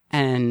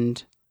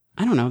 And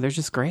I don't know, they're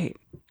just great.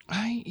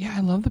 I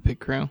love the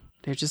Pit Crew.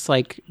 They're just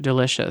like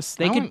delicious.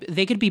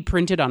 They could be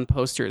printed on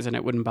posters and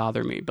it wouldn't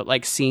bother me, but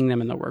like seeing them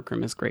in the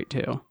workroom is great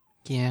too.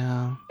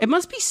 Yeah. It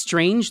must be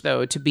strange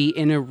though to be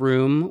in a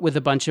room with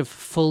a bunch of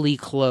fully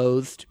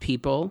clothed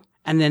people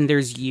and then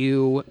there's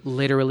you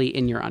literally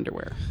in your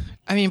underwear.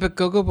 I mean, but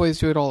Go-Go Boys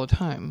do it all the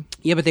time.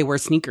 Yeah, but they wear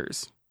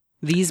sneakers.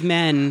 These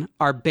men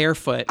are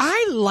barefoot.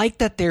 I like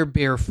that they're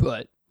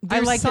barefoot.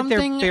 There's I like that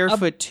they're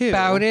barefoot too.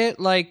 About it,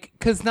 like,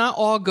 because not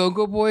all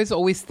Go-Go Boys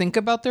always think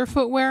about their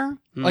footwear.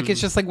 Like, it's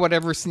just like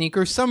whatever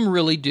sneakers. Some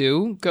really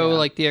do go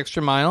like the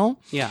extra mile.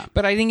 Yeah.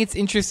 But I think it's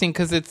interesting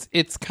because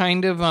it's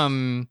kind of, I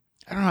don't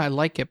know, I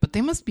like it. But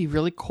they must be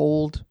really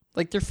cold.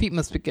 Like, their feet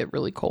must get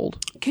really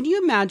cold. Can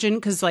you imagine?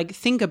 Because, like,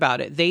 think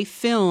about it. They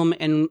film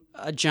in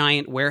a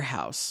giant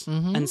warehouse.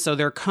 And so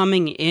they're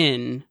coming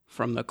in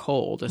from the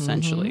cold,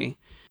 essentially,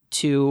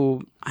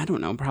 to, I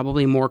don't know,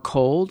 probably more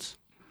cold.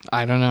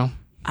 I don't know.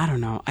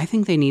 I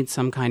think they need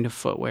some kind of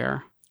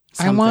footwear.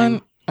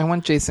 Something. I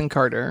want Jason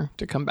Carter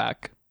to come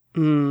back as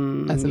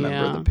a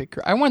member of the Pit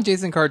Crew. I want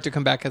Jason Carter to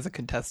come back as a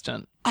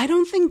contestant. I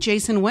don't think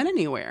Jason went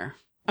anywhere.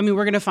 I mean,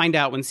 we're going to find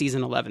out when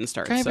season 11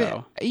 starts.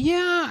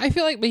 Yeah, I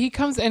feel like, but he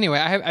comes anyway.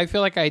 I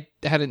feel like I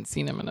hadn't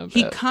seen him in a bit.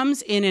 He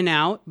comes in and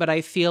out, but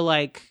I feel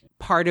like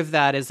part of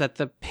that is that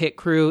the Pit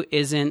Crew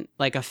isn't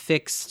like a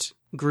fixed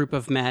group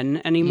of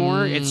men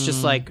anymore. It's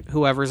just like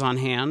whoever's on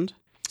hand.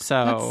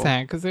 So that's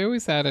sad because they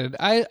always had it.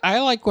 I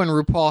like when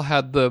RuPaul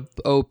had the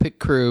Pit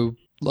Crew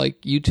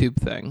like YouTube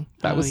thing.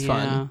 That was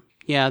fun.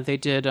 Yeah, they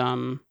did.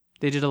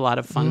 They did a lot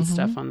of fun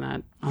stuff on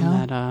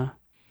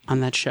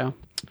that show.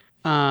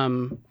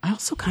 I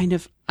also kind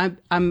of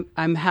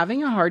I'm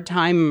having a hard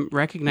time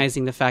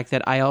recognizing the fact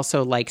that I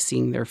also like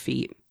seeing their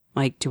feet.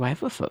 Like, do I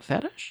have a foot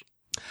fetish?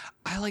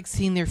 I like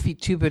seeing their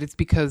feet too, but it's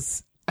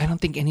because I don't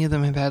think any of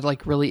them have had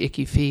like really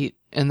icky feet,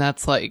 and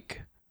that's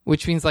like,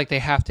 which means like they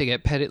have to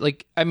get petted.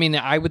 Like, I mean,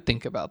 I would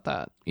think about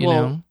that, you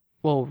know?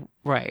 Well,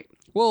 right.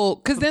 Well,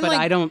 because then,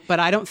 but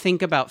I don't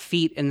think about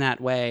feet in that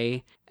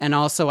way. And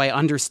also,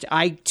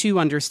 I too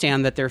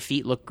understand that their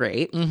feet look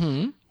great.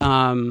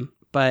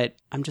 But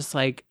I'm just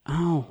like,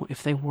 oh,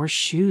 if they wore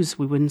shoes,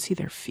 we wouldn't see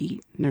their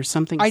feet. And there's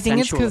something. I think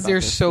it's because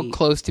they're so feet.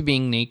 close to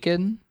being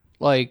naked.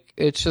 Like,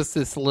 it's just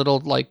this little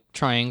like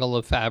triangle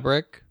of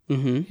fabric,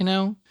 you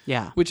know?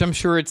 Yeah. Which I'm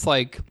sure it's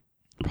like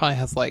probably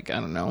has like, I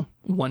don't know,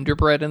 Wonder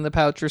Bread in the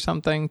pouch or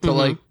something to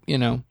like, you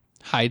know,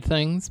 hide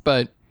things.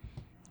 But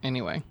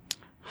anyway.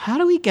 How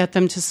do we get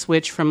them to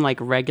switch from like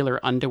regular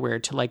underwear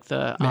to like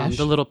the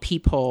little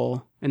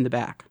peephole in the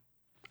back?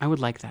 I would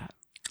like that.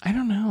 I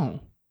don't know.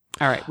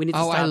 All right, we need to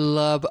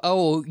stop.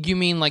 You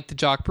mean like the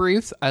jock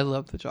briefs? I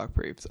love the jock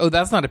briefs. Oh,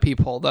 that's not a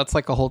peephole. That's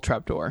like a whole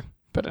trap door.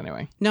 But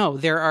anyway. No,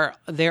 there are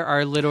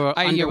little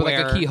underwear with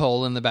like a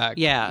keyhole in the back.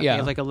 Yeah. They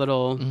have like a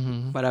little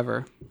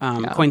whatever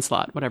coin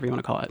slot, whatever you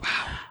want to call it.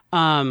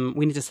 Wow.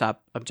 We need to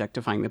stop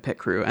objectifying the Pit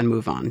Crew and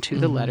move on to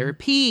the letter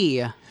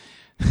P.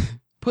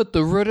 Put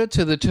the rudder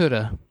to the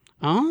tuda.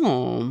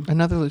 Oh.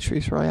 Another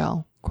Latrice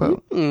Royale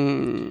quote.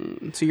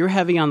 So you're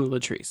heavy on the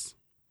Latrice.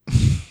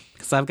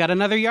 Because I've got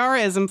another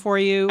Yaraism for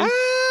you.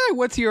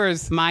 What's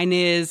yours? Mine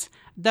is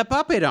the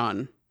puppet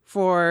on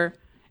for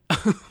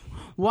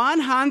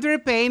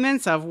 100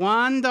 payments of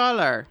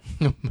 $1.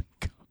 Oh my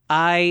God.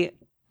 I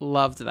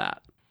loved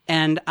that.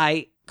 And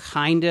I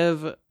kind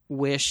of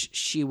wish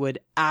she would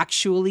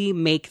actually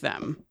make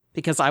them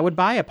because I would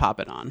buy a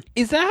Pop-It-On.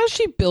 Is that how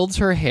she builds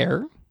her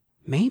hair?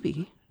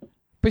 Maybe.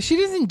 But she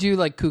doesn't do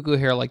like cuckoo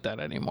hair like that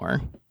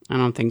anymore. I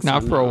don't think so.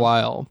 Not for a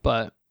while,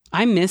 but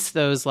I miss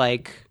those,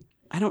 like,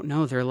 I don't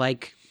know, they're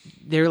like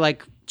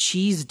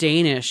cheese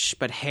Danish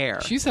but hair.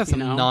 she used to have some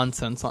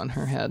nonsense on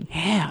her head.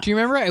 Yeah. Do you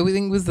remember? I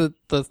think it was the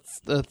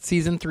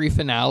season 3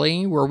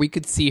 finale where we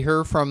could see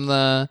her from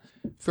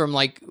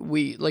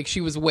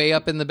she was way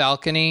up in the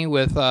balcony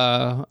with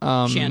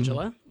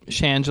Shangela.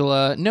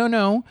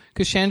 No,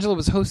 because Shangela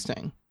was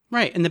hosting.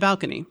 Right, in the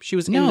balcony. She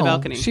was in the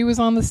balcony. She was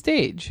on the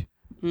stage.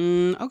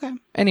 Okay.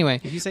 Anyway,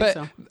 If you say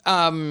so.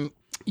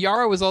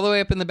 Yara was all the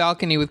way up in the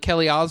balcony with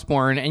Kelly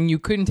Osbourne, and you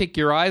couldn't take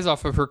your eyes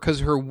off of her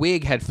because her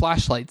wig had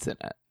flashlights in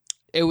it.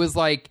 It was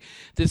like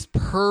this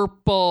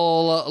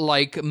purple,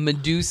 like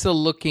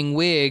Medusa-looking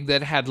wig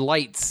that had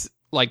lights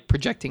like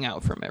projecting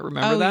out from it.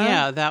 Remember that?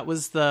 Yeah, that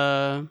was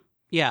that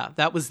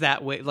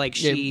way. Like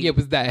she, it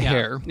was that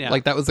hair. Yeah.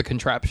 Like that was a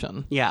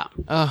contraption. Yeah.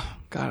 Oh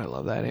God, I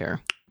love that hair.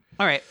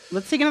 All right,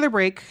 let's take another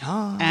break,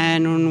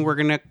 and we're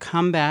gonna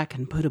come back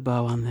and put a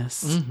bow on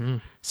this. Mm-hmm.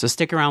 So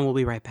stick around. We'll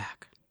be right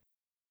back.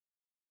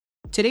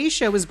 Today's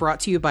show is brought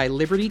to you by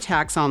Liberty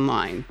Tax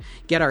Online.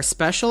 Get our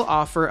special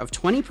offer of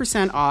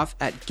 20% off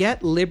at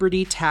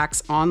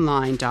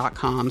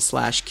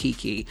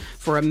getlibertytaxonline.com/Kiki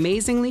for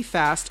amazingly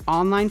fast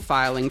online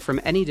filing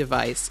from any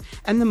device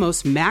and the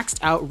most maxed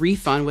out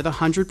refund with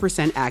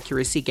 100%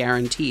 accuracy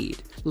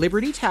guaranteed.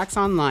 Liberty Tax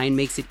Online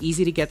makes it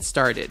easy to get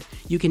started.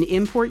 You can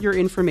import your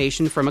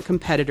information from a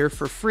competitor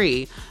for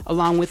free,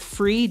 along with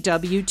free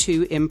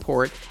W-2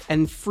 import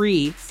and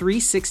free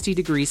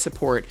 360-degree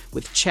support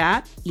with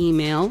chat,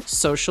 email,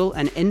 social,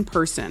 and in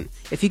person.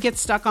 If you get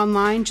stuck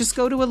online, just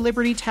go to a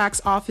Liberty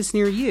Tax office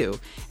near you,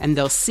 and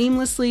they'll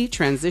seamlessly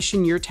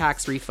transition your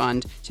tax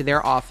refund to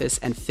their office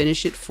and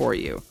finish it for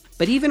you.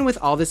 But even with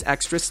all this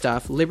extra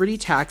stuff, Liberty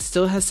Tax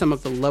still has some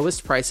of the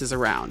lowest prices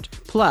around.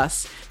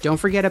 Plus, don't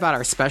forget about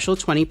our special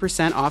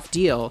 20% off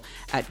deal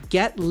at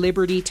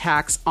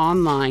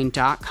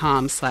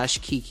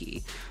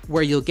getlibertytaxonline.com/Kiki,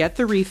 where you'll get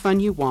the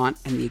refund you want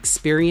and the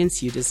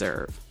experience you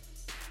deserve.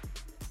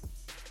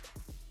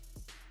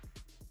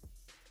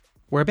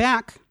 We're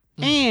back.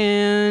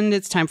 And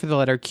it's time for the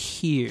letter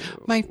Q.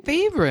 My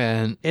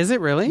favorite. Is it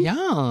really?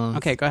 Yeah.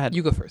 Okay, go ahead.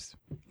 You go first.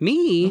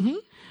 Me? Mm-hmm.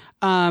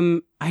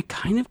 I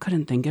kind of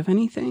couldn't think of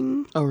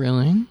anything. Oh,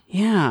 really?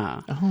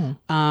 Yeah.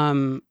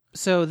 Oh.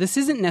 So this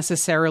isn't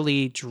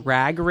necessarily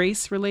drag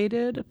race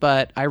related,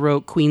 but I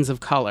wrote Queens of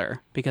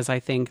Color because I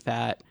think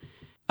that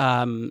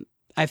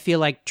I feel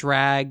like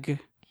drag...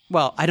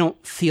 Well, I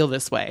don't feel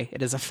this way.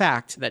 It is a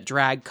fact that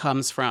drag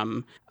comes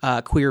from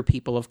queer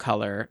people of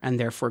color, and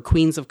therefore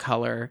Queens of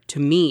Color, to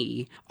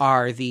me,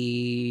 are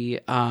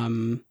the...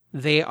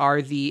 They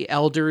are the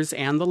elders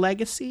and the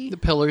legacy. The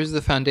pillars,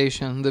 the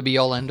foundation, the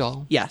be-all,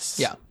 end-all. Yes.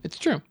 Yeah, it's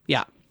true.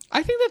 Yeah.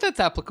 I think that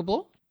that's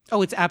applicable.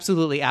 Oh, it's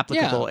absolutely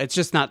applicable. Yeah. It's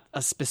just not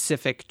a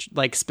specific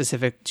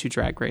to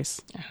Drag Race.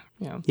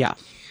 Yeah. Yeah.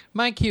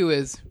 My cue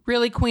is,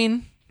 really,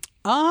 Queen?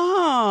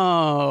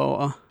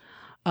 Oh,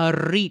 a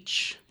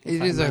reach.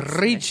 It is a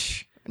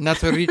reach,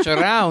 not a reach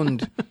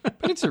around,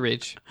 but it's a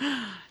reach.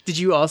 Did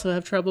you also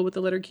have trouble with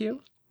the letter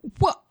Q?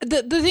 Well,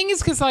 the thing is,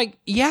 because, like,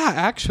 yeah,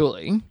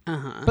 actually.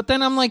 Uh-huh. But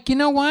then I'm like, you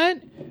know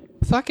what?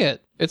 Fuck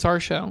it. It's our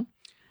show.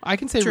 I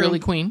can say True. really,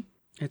 Queen.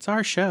 It's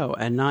our show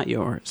and not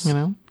yours. You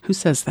know? Who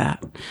says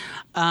that?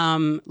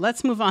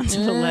 Let's move on to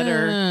the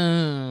letter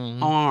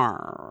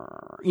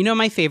R. You know,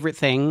 my favorite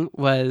thing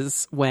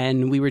was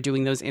when we were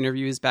doing those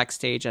interviews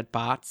backstage at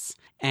Bots,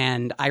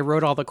 and I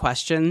wrote all the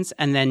questions,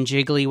 and then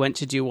Jiggly went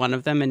to do one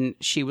of them, and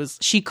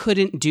she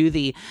couldn't do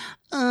the,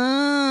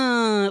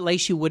 like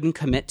she wouldn't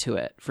commit to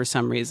it for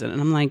some reason. And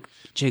I'm like,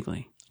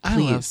 Jiggly,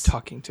 please. I love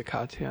talking to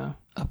Katya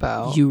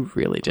about... You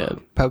really did.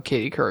 About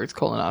Katie Couric's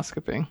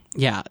colonoscopy.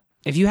 Yeah.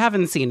 If you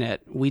haven't seen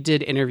it, we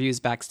did interviews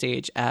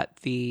backstage at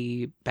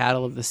the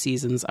Battle of the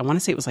Seasons. I want to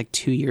say it was like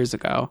 2 years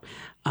ago.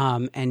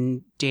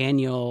 And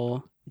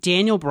Daniel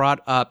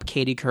brought up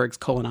Katie Couric's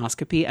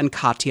colonoscopy, and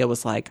Katya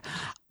was like,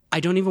 I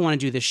don't even want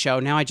to do this show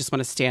now. I just want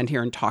to stand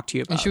here and talk to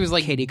you about it. And she was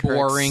like Katie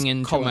boring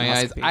into my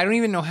eyes. I don't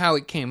even know how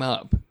it came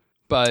up,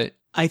 but...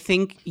 I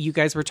think you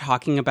guys were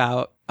talking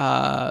about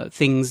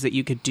things that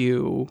you could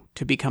do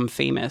to become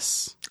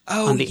famous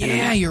on the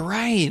internet. You're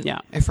right.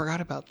 Yeah. I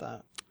forgot about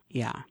that.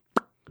 Yeah.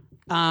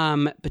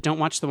 But don't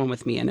watch the one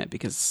with me in it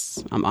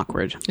because I'm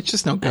awkward. It's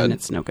just no good. And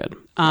it's no good.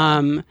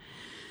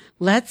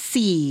 Let's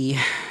see.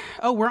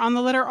 Oh, we're on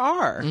the letter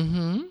R.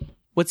 Mm-hmm.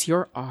 What's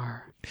your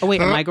R? Oh, wait,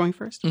 am I going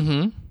first?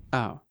 Mm-hmm.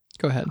 Oh.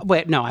 Go ahead.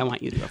 Wait, no, I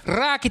want you to go first.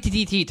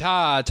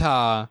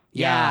 Rockety-tee-ta-ta.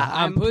 Yeah,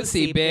 I'm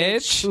pussy,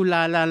 bitch. Ooh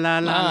la la la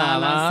la la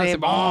la. C'est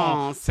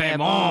bon, c'est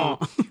bon.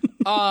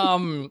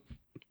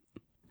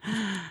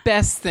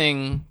 Best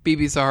thing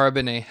Bibi Zahara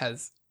Benet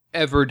has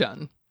ever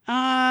done.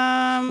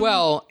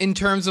 Well, in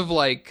terms of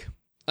like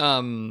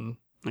a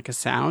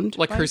sound?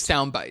 like bite? her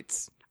sound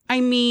bites. I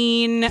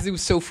mean, Because it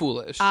was so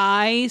foolish.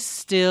 I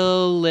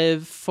still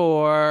live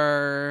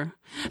for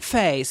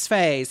face.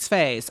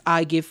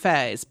 I give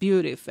face,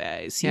 beauty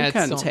face. You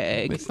can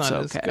take. It's not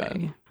as okay.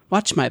 good.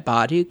 Watch my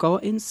body go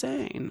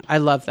insane. I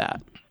love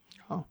that.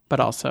 Oh. But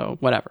also,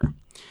 whatever.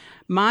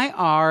 My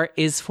R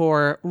is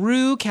for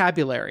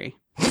vocabulary.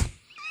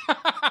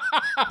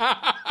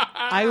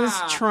 I was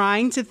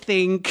trying to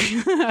think.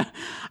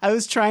 I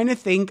was trying to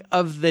think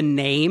of the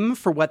name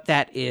for what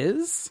that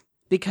is,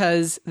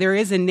 because there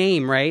is a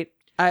name, right?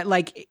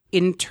 Like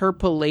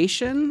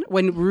interpolation,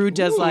 when Ru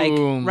does like,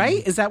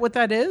 right? Is that what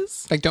that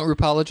is? Like, don't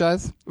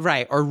RuPaulologize?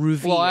 Right, or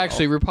reveal. Well,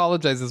 actually,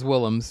 RuPaulologize is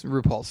Willems.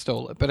 RuPaul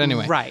stole it. But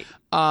anyway. Right.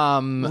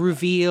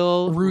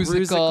 Reveal.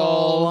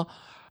 Rusical.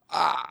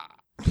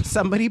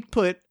 Somebody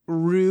put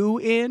Ru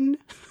in.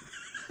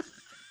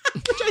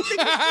 Which I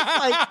think is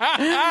just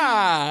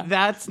like,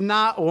 that's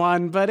not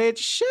one, but it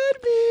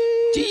should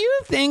be. Do you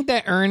think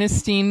that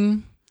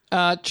Ernestine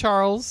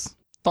Charles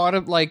thought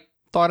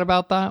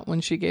about that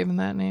when she gave him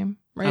that name?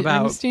 Right,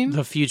 About Ernestine?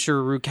 the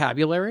future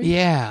vocabulary?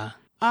 Yeah.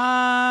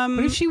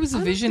 What if she was a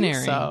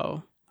visionary?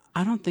 I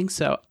don't think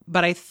so.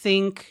 But I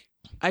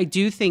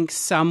do think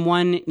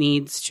someone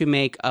needs to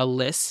make a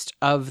list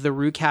of the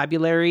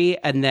vocabulary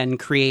and then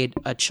create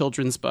a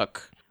children's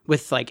book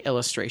with like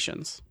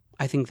illustrations.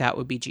 I think that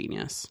would be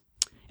genius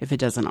if it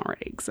doesn't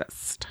already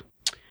exist.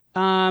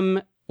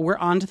 We're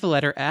on to the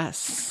letter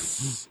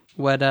S.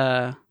 What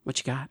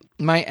you got?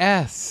 My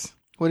S.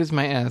 What is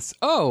my S?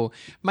 Oh,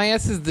 my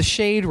S is the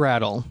shade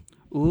rattle.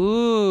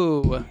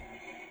 Ooh.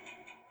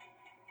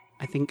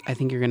 I think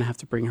you're gonna have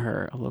to bring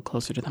her a little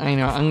closer to the I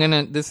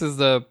know. This is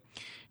the,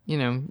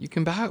 you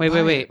can buy it.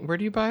 Wait. Where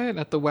do you buy it?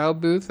 At the WoW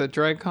booth at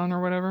DragCon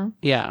or whatever?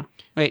 Yeah.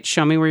 Wait,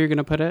 show me where you're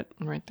gonna put it.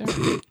 Right there.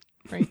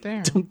 Right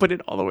there. Don't put it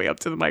all the way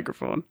up to the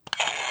microphone.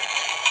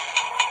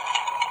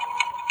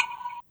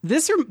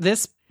 This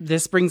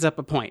brings up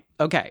a point.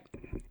 Okay.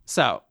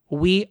 So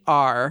we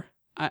are,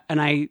 Ooh,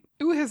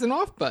 it has an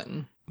off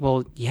button.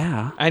 Well,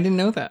 yeah. I didn't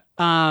know that.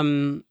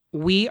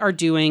 We are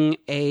doing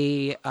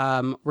we're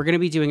going to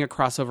be doing a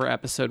crossover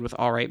episode with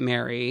All Right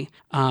Mary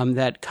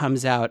that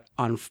comes out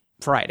on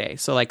Friday.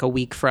 So like a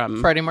week from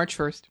Friday, March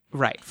 1st.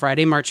 Right.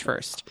 Friday, March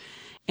 1st.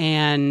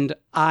 And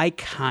I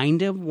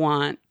kind of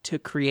want to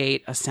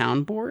create a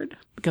soundboard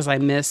because I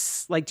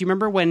miss, like, do you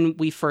remember when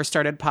we first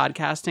started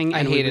podcasting? And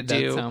I hated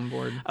that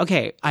soundboard.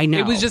 Okay, I know.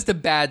 It was just a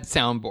bad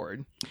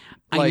soundboard.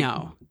 I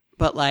know.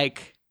 But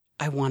like,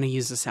 I want to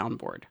use a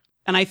soundboard.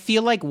 And I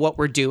feel like what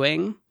we're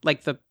doing,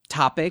 like the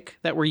topic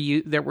that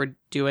we're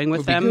doing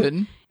with them,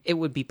 good. It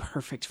would be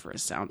perfect for a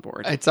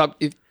soundboard. It's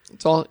up.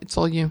 It's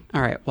all you.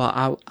 All right.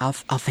 Well, I'll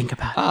think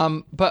about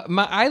it. But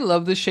I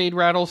love the shade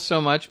rattle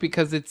so much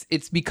because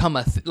it's become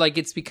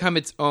it's become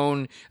its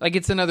own, like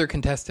it's another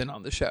contestant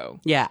on the show.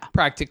 Yeah.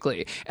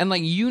 Practically. And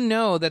like,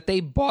 that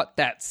they bought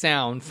that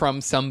sound from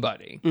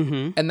somebody,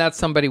 and that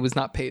somebody was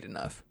not paid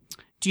enough.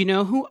 Do you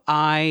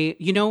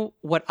know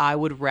what I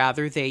would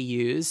rather they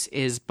use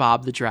is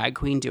Bob the drag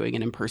queen doing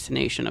an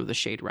impersonation of the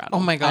shade rattle.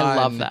 Oh my God. I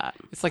love that.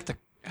 It's like the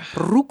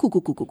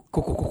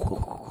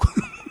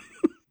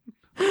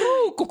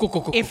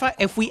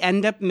If we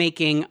end up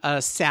making a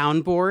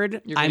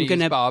soundboard, I'm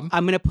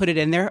gonna put it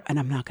in there, and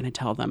I'm not gonna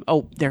tell them.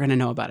 Oh, they're gonna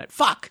know about it.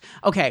 Fuck.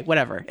 Okay,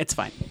 whatever. It's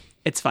fine.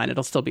 It's fine.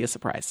 It'll still be a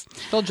surprise.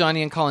 Tell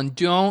Johnny and Colin,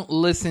 don't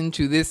listen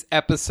to this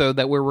episode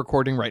that we're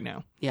recording right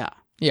now. Yeah.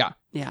 Yeah.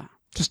 Yeah.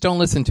 Just don't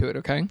listen to it,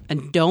 okay?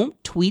 And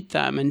don't tweet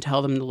them and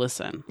tell them to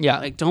listen. Yeah.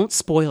 Like, don't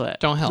spoil it.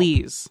 Don't help.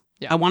 Please.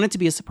 Yeah. I want it to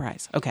be a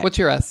surprise. Okay. What's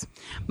your S?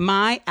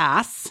 My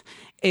ass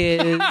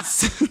is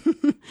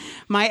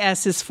my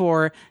S is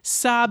for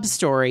sob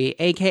story,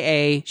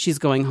 aka she's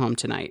going home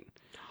tonight.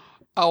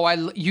 Oh,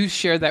 you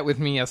shared that with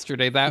me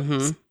yesterday. That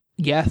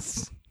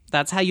yes,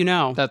 that's how you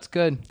know. That's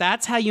good.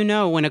 That's how you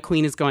know when a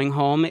queen is going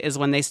home is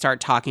when they start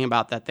talking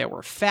about that they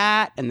were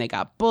fat and they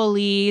got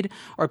bullied,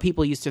 or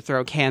people used to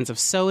throw cans of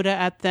soda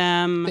at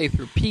them. They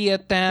threw pee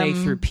at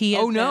them.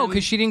 Oh no,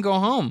 because she didn't go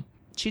home.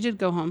 She did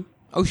go home.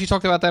 Oh, she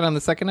talked about that on the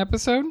second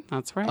episode?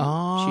 That's right.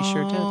 Oh. She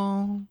sure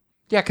did.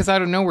 Yeah, because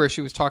out of nowhere she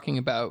was talking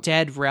about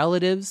dead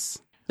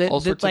relatives. All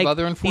sorts of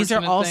other unfortunate things.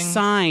 These are all things.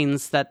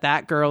 signs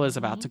that girl is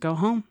about to go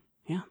home.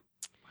 Yeah.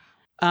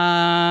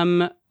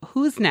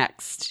 Who's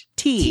next?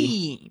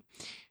 T.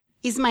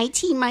 Is my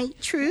tea my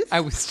truth?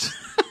 I was...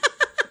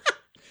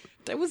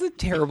 That was a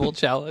terrible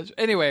challenge.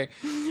 Anyway.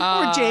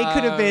 Or Jay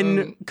could have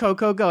been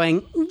Coco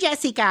going,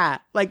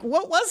 Jessica. Like,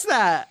 what was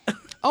that?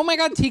 Oh my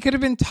God, T could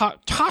have been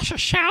Tasha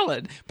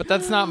Shallad, but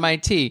that's not my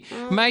T.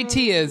 My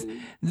T is,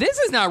 this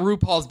is not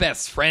RuPaul's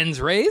Best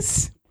Friends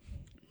race.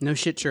 No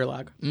shit,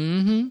 Sherlock.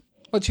 Mm-hmm.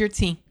 What's your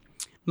T?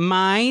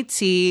 My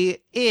T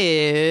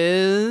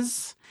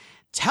is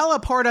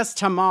teleport us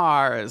to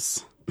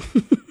Mars.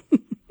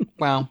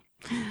 Wow.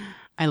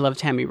 I love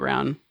Tammy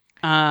Brown.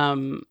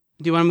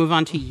 Do you want to move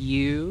on to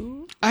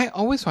you? I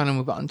always want to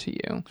move on to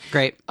you.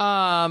 Great.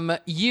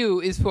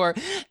 U is for...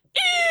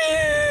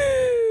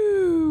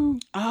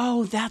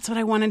 Oh, that's what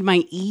I wanted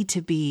my E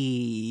to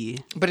be.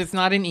 But it's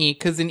not an E,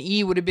 because an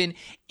E would have been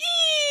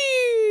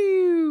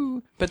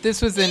ew. But this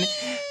was an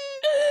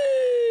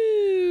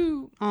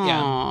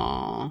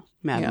Aww.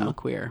 Madam Yeah.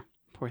 LaQueer.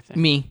 Poor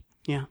thing. Me.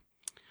 Yeah.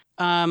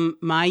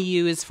 My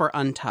U is for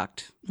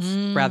untucked.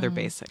 It's rather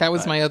basic. That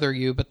was but- my other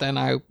U, but then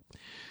I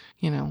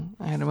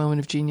had a moment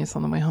of genius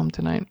on the way home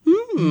tonight.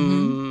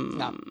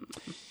 Yeah.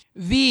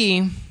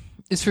 V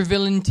is for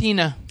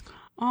Valentina.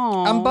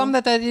 Aw. I'm bummed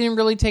that didn't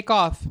really take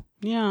off,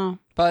 Yeah.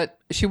 but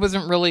she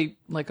wasn't really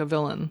like a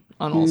villain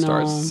on All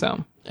Stars.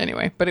 So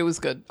anyway, but it was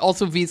good.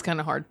 Also, V's kind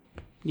of hard.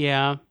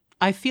 Yeah.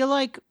 I feel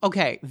like,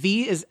 okay,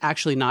 V is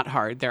actually not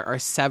hard. There are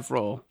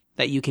several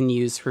that you can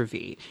use for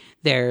V.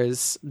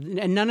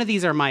 And none of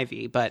these are my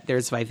V, but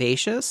there's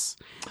Vivacious,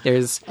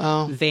 there's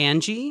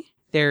Vanjie,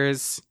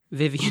 there's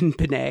Vivian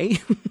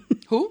Benet,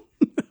 Who?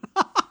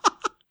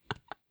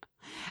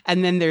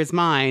 and then there's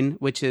mine,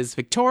 which is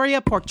Victoria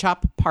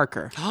Porkchop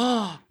Parker,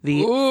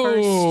 the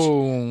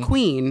first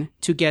queen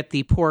to get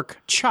the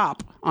pork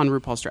chop on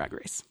RuPaul's Drag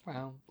Race.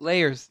 Wow.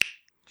 Layers.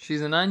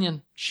 She's an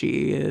onion.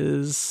 She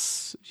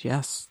is,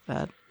 yes,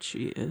 that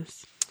she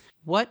is.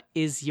 What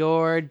is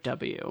your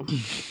W?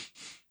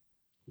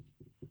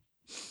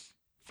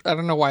 I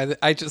don't know why.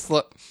 I just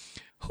look.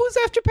 Who's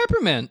after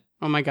Peppermint?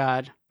 Oh my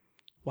God.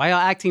 While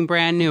acting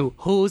brand new,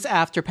 who's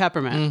after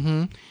Peppermint?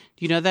 Mm-hmm. Do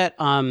you know that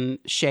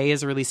Shay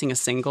is releasing a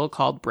single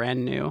called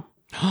Brand New?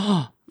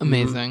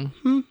 Amazing.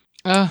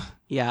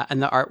 Yeah,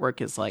 and the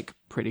artwork is like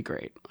pretty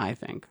great, I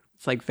think.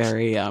 It's like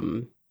very I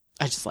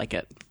just like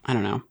it. I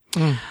don't know.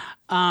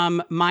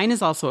 Mine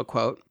is also a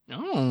quote.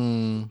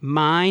 Oh.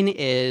 Mine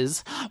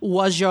is,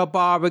 was your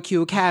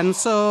barbecue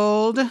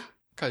canceled?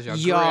 Because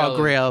Your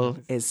grill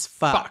is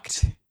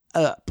fucked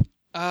up.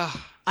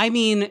 I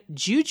mean,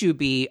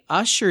 Jujubee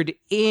ushered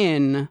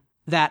in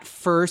that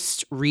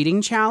first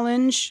reading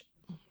challenge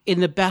in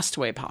the best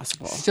way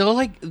possible. Still,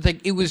 like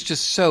it was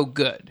just so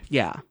good.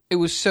 Yeah. It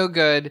was so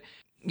good.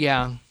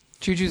 Yeah.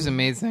 Juju's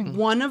amazing.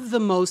 One of the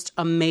most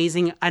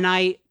amazing, and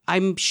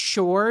I'm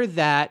sure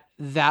that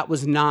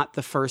was not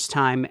the first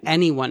time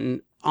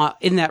anyone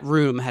in that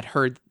room had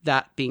heard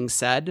that being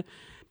said,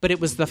 but it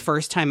was the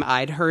first time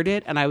I'd heard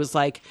it, and I was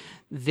like,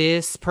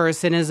 this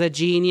person is a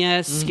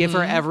genius. Give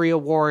her every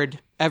award,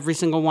 every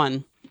single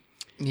one.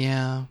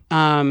 Yeah.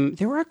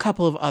 There were a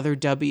couple of other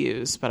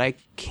W's, but I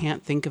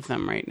can't think of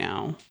them right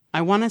now.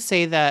 I want to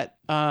say that,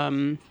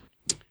 I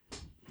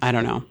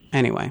don't know.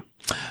 Anyway.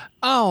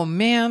 Oh,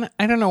 man.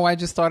 I don't know why I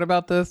just thought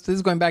about this. This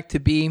is going back to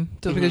B,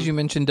 just because you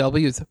mentioned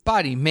W's.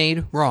 Body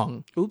made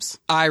wrong. Oops.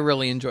 I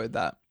really enjoyed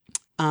that.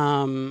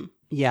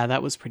 Yeah,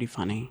 that was pretty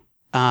funny.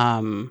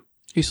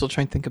 You still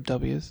trying to think of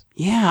W's?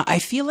 Yeah, I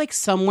feel like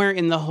somewhere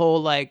in the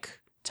whole, like,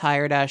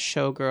 tired-ass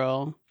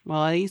showgirl...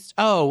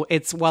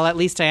 at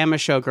least I am a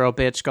showgirl,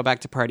 bitch. Go back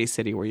to Party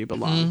City where you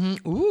belong.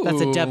 Ooh. That's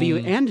a W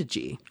and a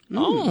G.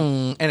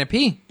 Oh, and a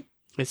P.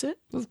 Is it?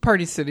 This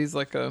Party City's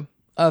like a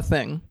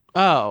thing.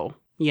 Oh,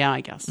 yeah,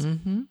 I guess.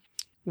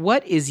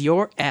 What is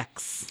your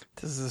X?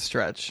 This is a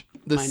stretch.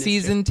 The Mine is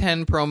season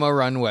 10 promo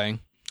runway.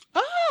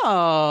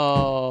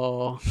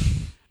 Oh,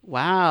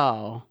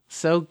 wow.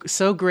 So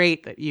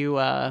great that you,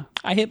 I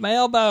hit my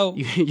elbow.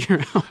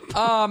 you're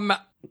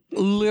up.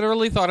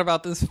 Literally thought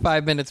about this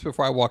 5 minutes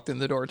before I walked in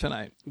the door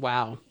tonight.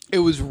 Wow. It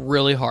was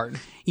really hard.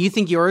 You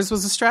think yours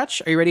was a stretch?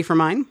 Are you ready for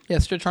mine?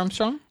 Yes, Stretch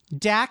Armstrong?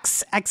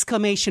 Dax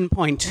exclamation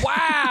point.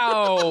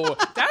 Wow.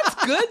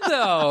 That's good,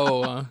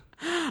 though.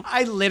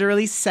 I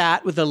literally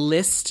sat with a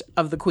list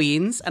of the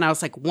queens, and I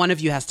was like, one of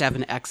you has to have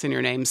an X in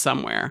your name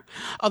somewhere.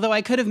 Although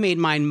I could have made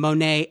mine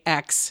Monet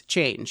X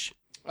change.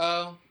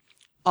 Oh.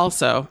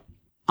 Also,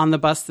 on the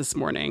bus this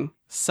morning,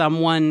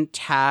 someone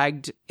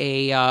tagged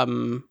a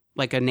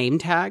name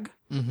tag.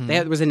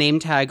 There was a name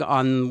tag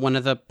on one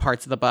of the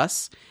parts of the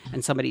bus,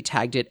 and somebody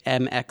tagged it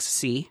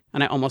MXC,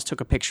 and I almost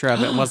took a picture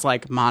of it and was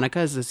like, Monica,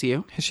 is this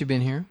you? Has she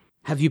been here?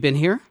 Have you been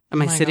here?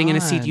 Am I my sitting in a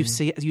God. seat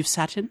you've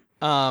sat in?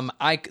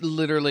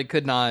 Literally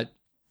could not,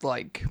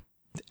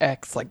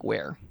 X,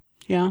 where?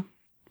 Yeah.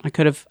 I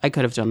could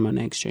have done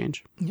Monet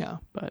Exchange. Yeah.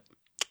 But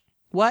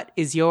what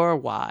is your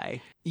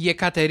Y?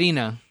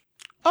 Yekaterina.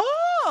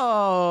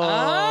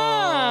 Oh.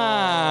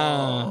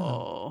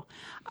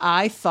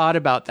 I thought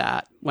about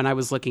that when I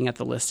was looking at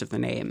the list of the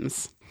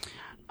names.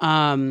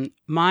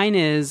 Mine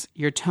is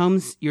your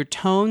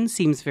tone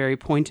seems very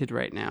pointed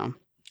right now.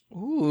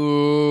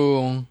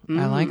 Ooh.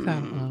 I like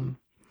that one.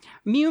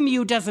 Mew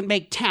Mew doesn't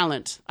make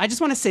talent. I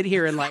just want to sit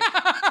here and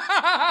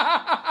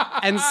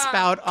and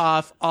spout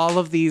off all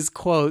of these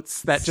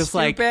quotes that just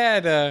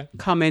Bad.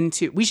 come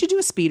into. We should do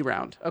a speed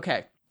round.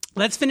 Okay.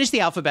 Let's finish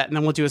the alphabet and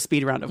then we'll do a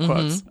speed round of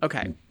quotes.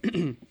 Okay.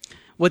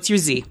 What's your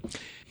Z?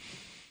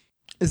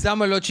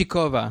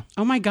 Zamolochikova.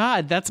 Oh my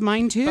God, that's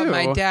mine too.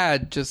 But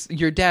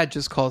your dad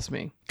just calls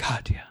me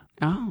Katya.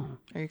 Oh.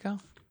 There you go.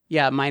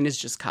 Yeah, mine is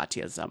just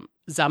Katya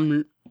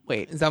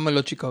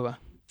Zamolochikova.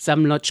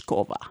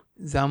 Zamlochkova.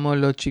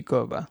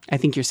 Zamolochikova. I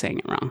think you're saying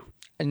it wrong.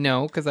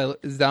 No, because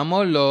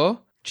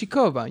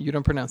Zamolochikova. You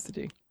don't pronounce the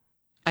D.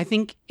 I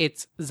think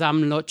it's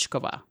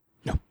Zamlochkova.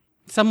 No.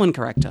 Someone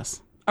correct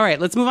us. All right,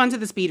 let's move on to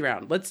the speed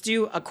round. Let's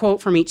do a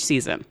quote from each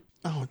season.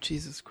 Oh,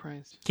 Jesus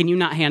Christ. Can you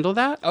not handle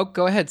that? Oh,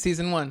 go ahead.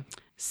 Season 1.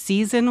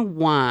 Season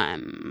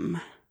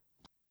 1.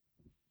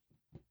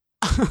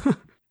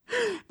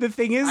 The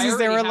thing is I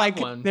there were already have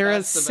one. there were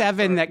That's the best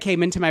 7 part. that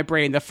came into my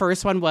brain. The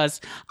first one was,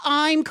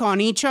 I'm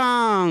Connie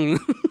Chung.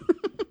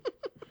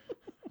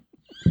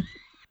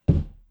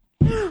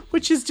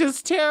 Which is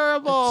just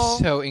terrible.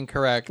 So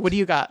incorrect. What do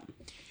you got?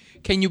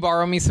 Can you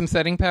borrow me some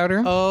setting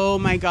powder? Oh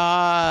my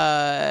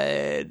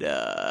God.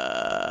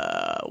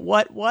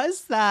 What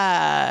was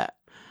that?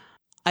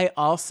 I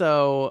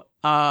also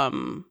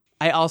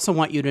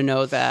want you to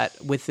know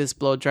that with this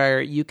blow dryer,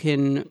 you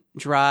can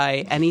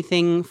dry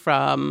anything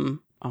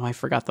from, oh, I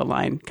forgot the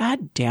line.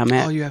 God damn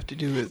it. All you have to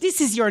do is... This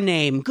is your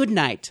name. Good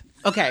night.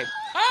 Okay.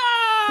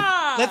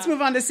 Let's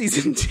move on to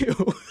season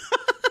 2.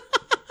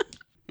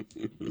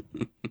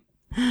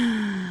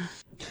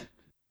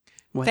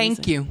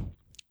 Thank you.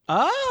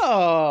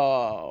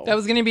 Oh. That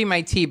was going to be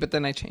my tea, but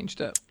then I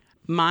changed it.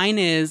 Mine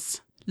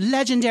is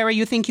legendary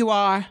you think you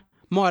are.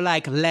 More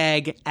like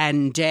leg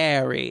and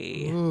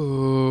dairy.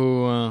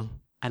 Ooh.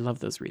 I love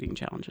those reading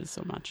challenges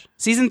so much.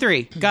 Season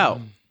 3,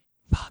 go.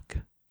 Fuck.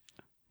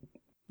 It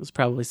was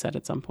probably said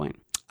at some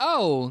point.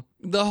 Oh,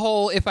 the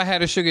whole if I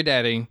had a sugar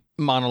daddy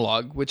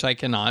monologue, which I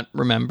cannot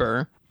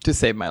remember to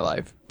save my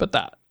life, but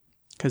that.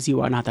 Because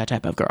you are not that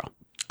type of girl.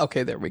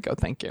 Okay, there we go.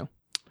 Thank you.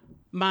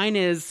 Mine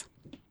is,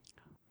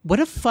 what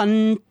a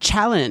fun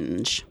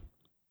challenge.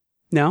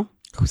 No?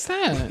 Who's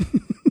that?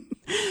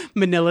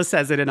 Manila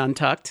says it in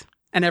Untucked.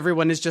 And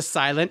everyone is just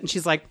silent. And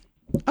she's like,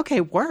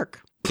 okay,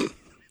 work.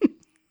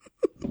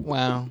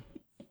 Wow.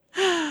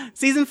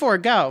 Season 4,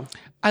 go.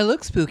 I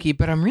look spooky,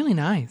 but I'm really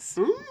nice.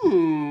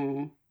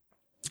 Ooh.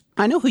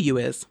 I know who you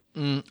is.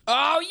 Oh,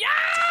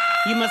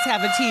 yeah! You must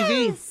have a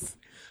TV.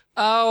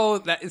 Oh,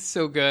 that is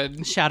so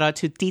good. Shout out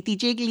to Titi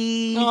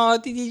Jiggly. Oh,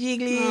 Titi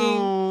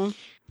Jiggly.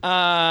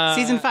 Oh.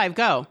 Season 5,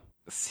 go.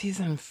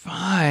 Season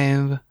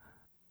 5.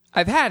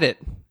 I've had it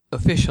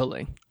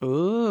officially.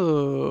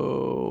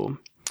 Ooh.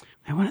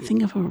 I want to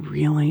think of a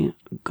really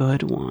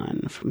good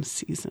one from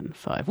season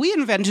 5. We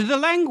invented the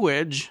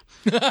language.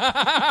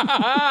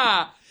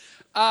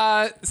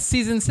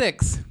 Season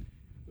 6.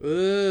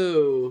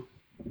 Ooh.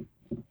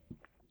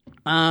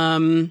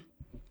 I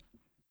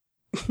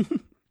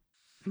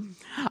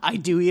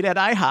do eat at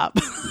IHOP.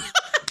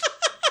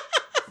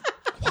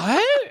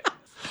 What?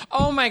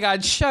 Oh my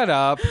God! Shut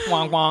up!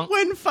 Wonk wonk.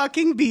 When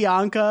fucking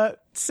Bianca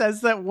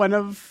says that one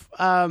of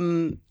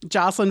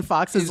Jocelyn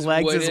Fox's Is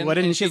legs is wooden,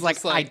 wooden, and and she's she's like,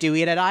 just like- I do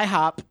eat at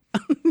IHOP.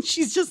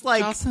 She's just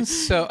like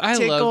Jocelyn's so. I love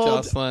tickled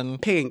Jocelyn.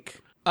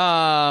 pink.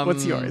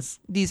 What's yours?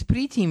 These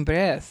preteen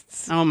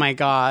breasts. Oh my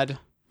God.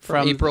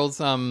 From April's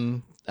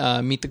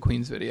Meet the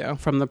Queens video.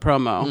 From the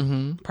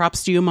promo.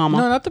 Props to you, Mama.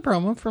 No, not the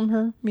promo. From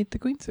her Meet the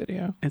Queens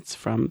video. It's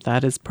from,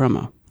 that is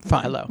promo.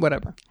 Fine. Hello.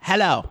 Whatever.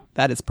 Hello.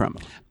 That is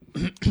promo.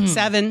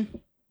 7.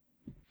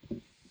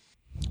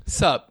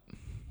 Sup.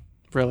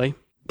 Really?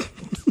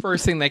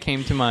 First thing that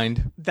came to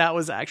mind. That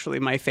was actually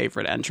my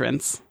favorite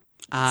entrance.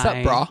 Sup,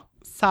 brah.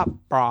 Sup,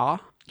 brah.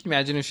 Can you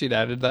imagine if she'd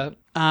added that?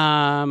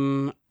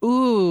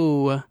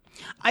 Ooh.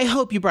 I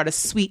hope you brought a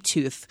sweet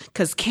tooth,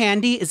 because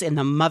Candy is in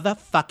the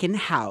motherfucking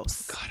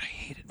house. God, I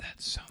hated that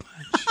so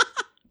much.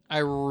 I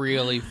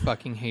really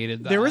fucking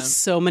hated that. There were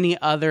so many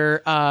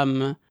other,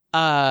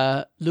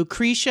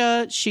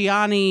 Lucretia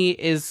Shiani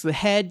is the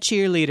head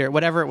cheerleader,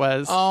 whatever it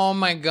was. Oh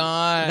my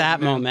God. That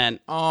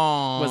moment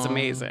Oh. was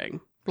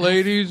amazing.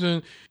 Ladies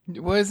and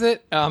what is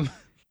it?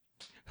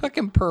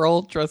 Fucking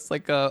Pearl dressed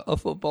like a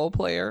football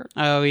player.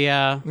 Oh,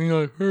 yeah.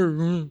 You're like,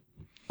 hey.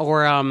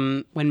 Or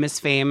when Miss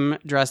Fame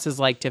dresses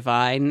like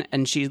Divine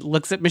and she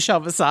looks at Michelle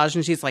Visage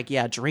and she's like,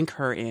 yeah, drink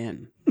her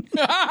in.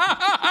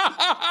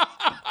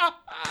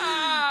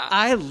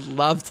 I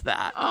loved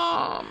that.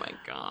 Oh my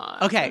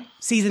God. Okay,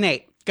 season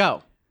 8,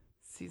 go.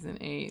 Season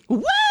 8.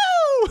 Woo!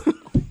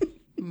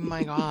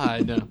 My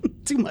God.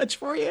 Too much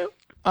for you?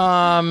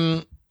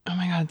 Oh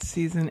my God,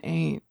 season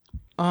 8.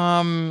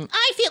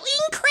 I feel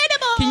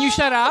incredible. Can you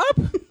shut up?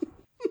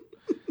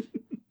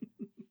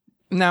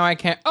 Now I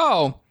can't.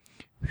 Oh.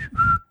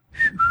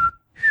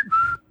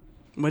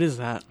 What is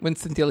that? When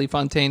Cynthia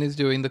Fontaine is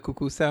doing the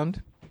cuckoo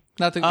sound.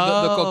 Not the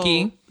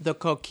coquille. The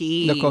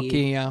coquille. The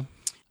coquille, yeah.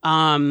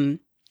 I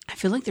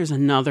feel like there's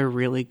another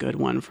really good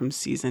one from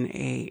season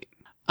 8.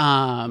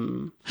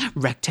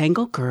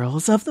 Rectangle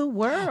Girls of the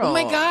World. Oh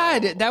my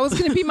God, that was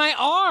going to be my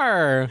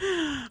R.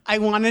 I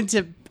wanted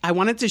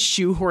to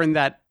shoehorn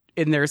that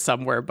in there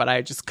somewhere, but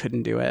I just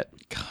couldn't do it.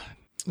 God,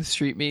 the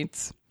street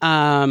meets.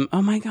 Oh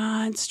my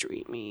God,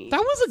 Street Meet.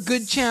 That was a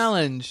good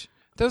challenge.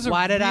 That was a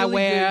Why did I really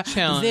wear good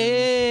challenge.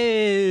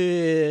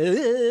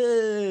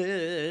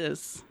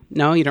 this?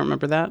 No, you don't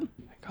remember that?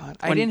 God,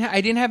 I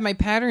didn't have my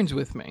patterns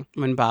with me.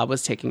 When Bob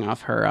was taking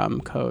off her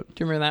coat.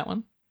 Do you remember that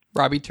one?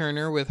 Robbie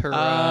Turner with her.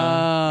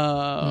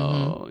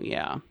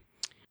 Yeah.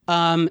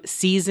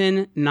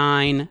 Season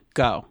 9,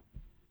 go.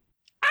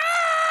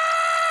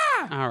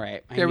 All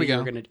right. There we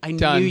go. I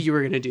Done. knew you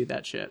were gonna do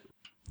that shit.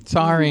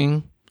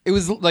 Sorry. It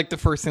was like the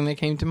first thing that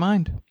came to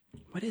mind.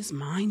 What is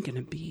mine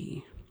gonna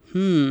be?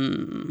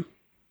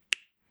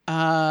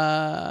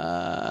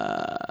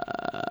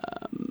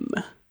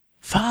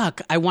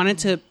 Fuck. I wanted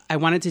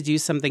to do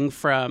something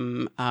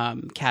from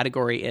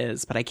category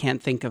is, but I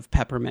can't think of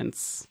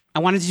Peppermint's. I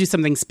wanted to do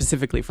something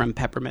specifically from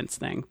Peppermint's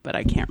thing, but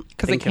I can't.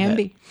 Because it can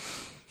be.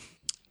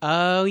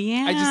 Oh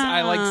yeah.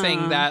 I like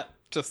saying that.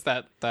 Just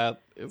that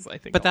is, I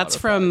think. But that's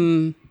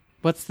from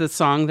what's the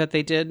song that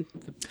they did?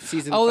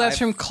 Season 5. That's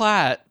from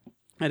Clat.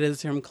 It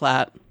is from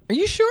Clat. Are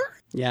you sure?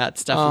 Yeah,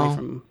 it's definitely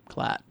from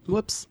Clat.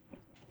 Whoops.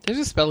 There's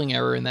a spelling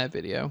error in that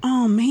video.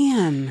 Oh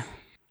man,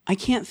 I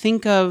can't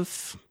think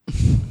of.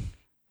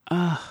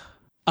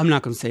 I'm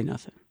not going to say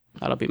nothing.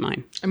 That'll be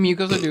mine.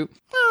 Amigos, I do.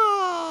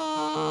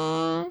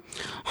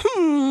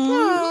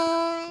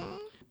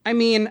 I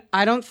mean,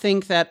 I don't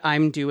think that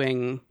I'm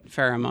doing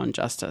pheromone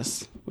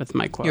justice with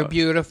my quote. You're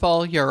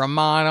beautiful. You're a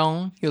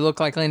model. You look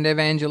like Linda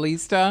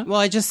Evangelista. Well,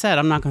 I just said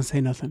I'm not going to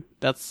say nothing.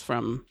 That's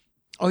from...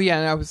 Oh, yeah,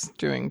 and I was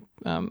doing...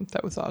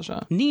 that was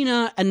Aja.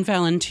 Nina and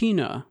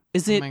Valentina.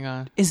 Is it? Oh, my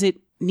God. Is it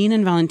Nina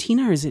and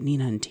Valentina or is it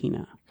Nina and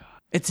Tina?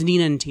 It's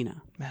Nina and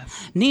Tina.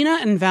 Mess. Nina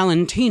and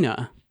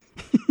Valentina.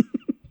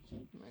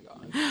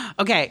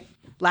 Okay,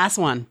 last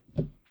one.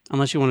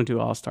 Unless you want to do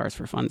All Stars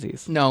for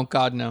funsies. No,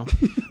 God, no.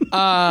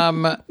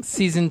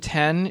 Season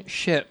 10,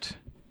 shit.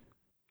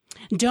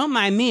 Don't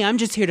mind me. I'm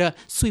just here to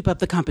sweep up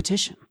the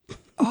competition.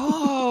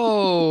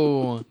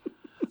 Oh,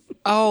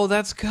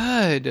 that's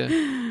good.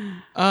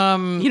 You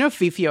know,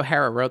 Fifi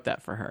O'Hara wrote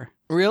that for her.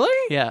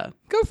 Really? Yeah.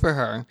 Good for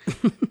her.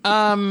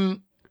 Oh,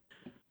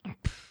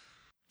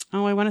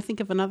 I want to think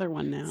of another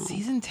one now.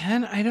 Season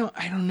 10? I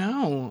don't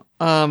know.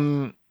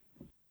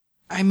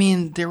 I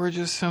mean, there were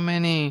just so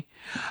many.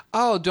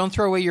 Oh, don't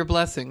throw away your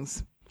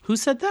blessings. Who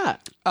said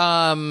that?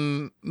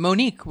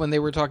 Monique, when they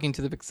were talking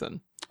to the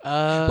vixen.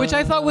 Which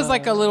I thought was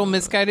like a little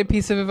misguided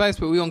piece of advice,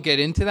 but we won't get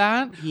into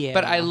that. Yeah.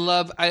 But I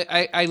love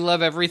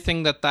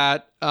everything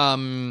that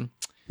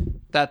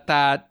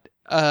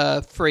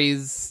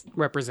phrase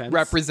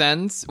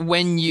represents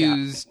when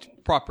used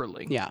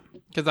properly. Yeah.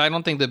 Because I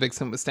don't think the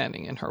vixen was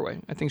standing in her way.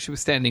 I think she was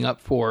standing up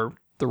for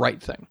the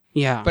right thing.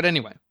 Yeah. But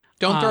anyway,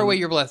 don't throw away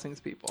your blessings,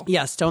 people.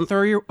 Yes, don't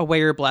throw away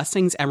your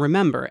blessings. And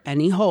remember,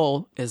 any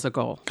hole is a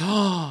goal.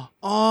 Oh.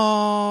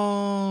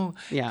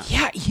 Yeah.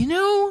 Yeah, you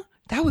know,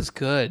 that was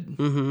good.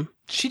 Mm-hmm.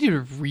 She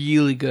did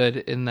really good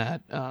in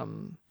that.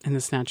 In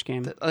the Snatch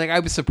game. I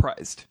was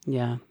surprised.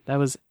 Yeah, that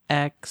was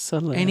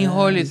excellent. Any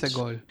hole is a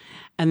goal.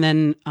 And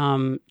then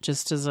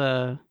just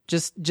to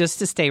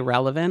stay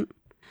relevant,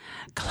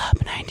 Club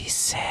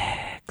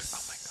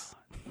 96.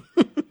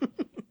 Oh my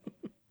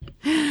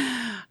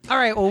God. All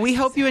right. Well, we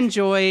hope you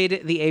enjoyed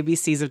the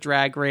ABCs of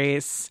Drag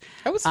Race.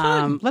 That was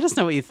fun. Let us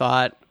know what you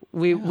thought.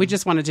 We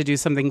just wanted to do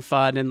something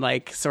fun and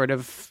like sort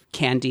of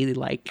candy,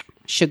 like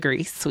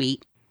sugary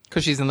sweet.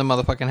 Because she's in the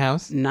motherfucking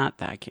house. Not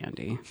that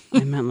candy.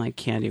 I meant like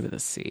candy with a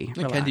C.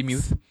 Like Candy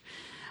Muth.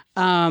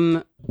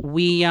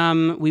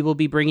 We will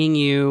be bringing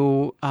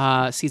you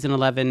season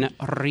 11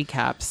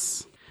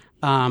 recaps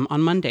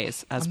on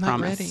Mondays as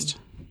promised. Ready.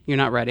 You're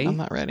not ready? I'm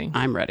not ready.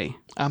 I'm ready.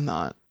 I'm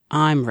not.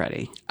 I'm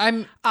ready.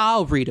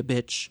 I'll read a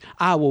bitch.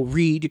 I will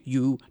read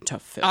you to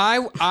filth.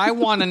 I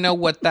want to know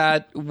what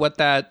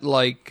that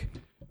like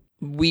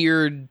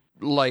weird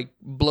like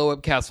blow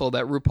up castle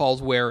that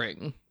RuPaul's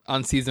wearing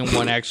on season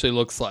 1 actually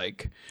looks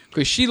like,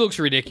 because she looks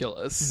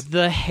ridiculous.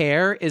 The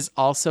hair is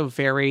also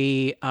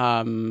very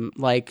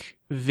like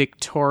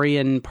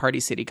Victorian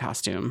Party City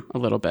costume a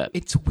little bit.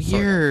 It's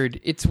weird. Sort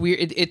of. It's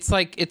weird. It's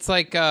like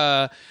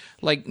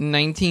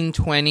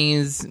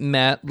 1920s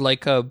met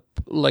like a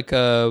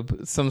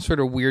some sort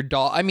of weird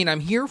doll. I mean, I'm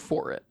here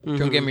for it. Mm-hmm.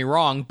 Don't get me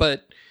wrong,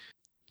 but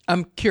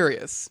I'm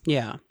curious.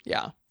 Yeah.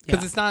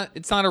 Because it's not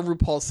a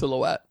RuPaul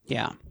silhouette.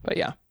 Yeah. But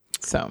yeah.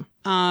 So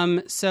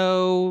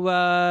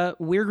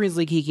we're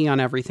Grizzly Kiki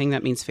on everything.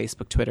 That means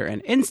Facebook, Twitter,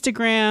 and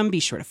Instagram. Be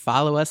sure to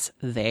follow us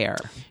there.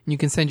 You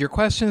can send your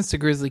questions to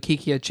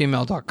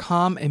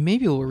grizzlykiki@gmail.com, and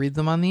maybe we'll read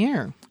them on the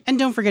air. And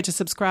don't forget to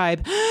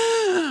subscribe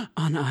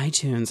on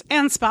iTunes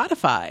and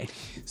Spotify.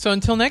 So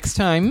until next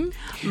time,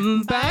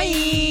 bye.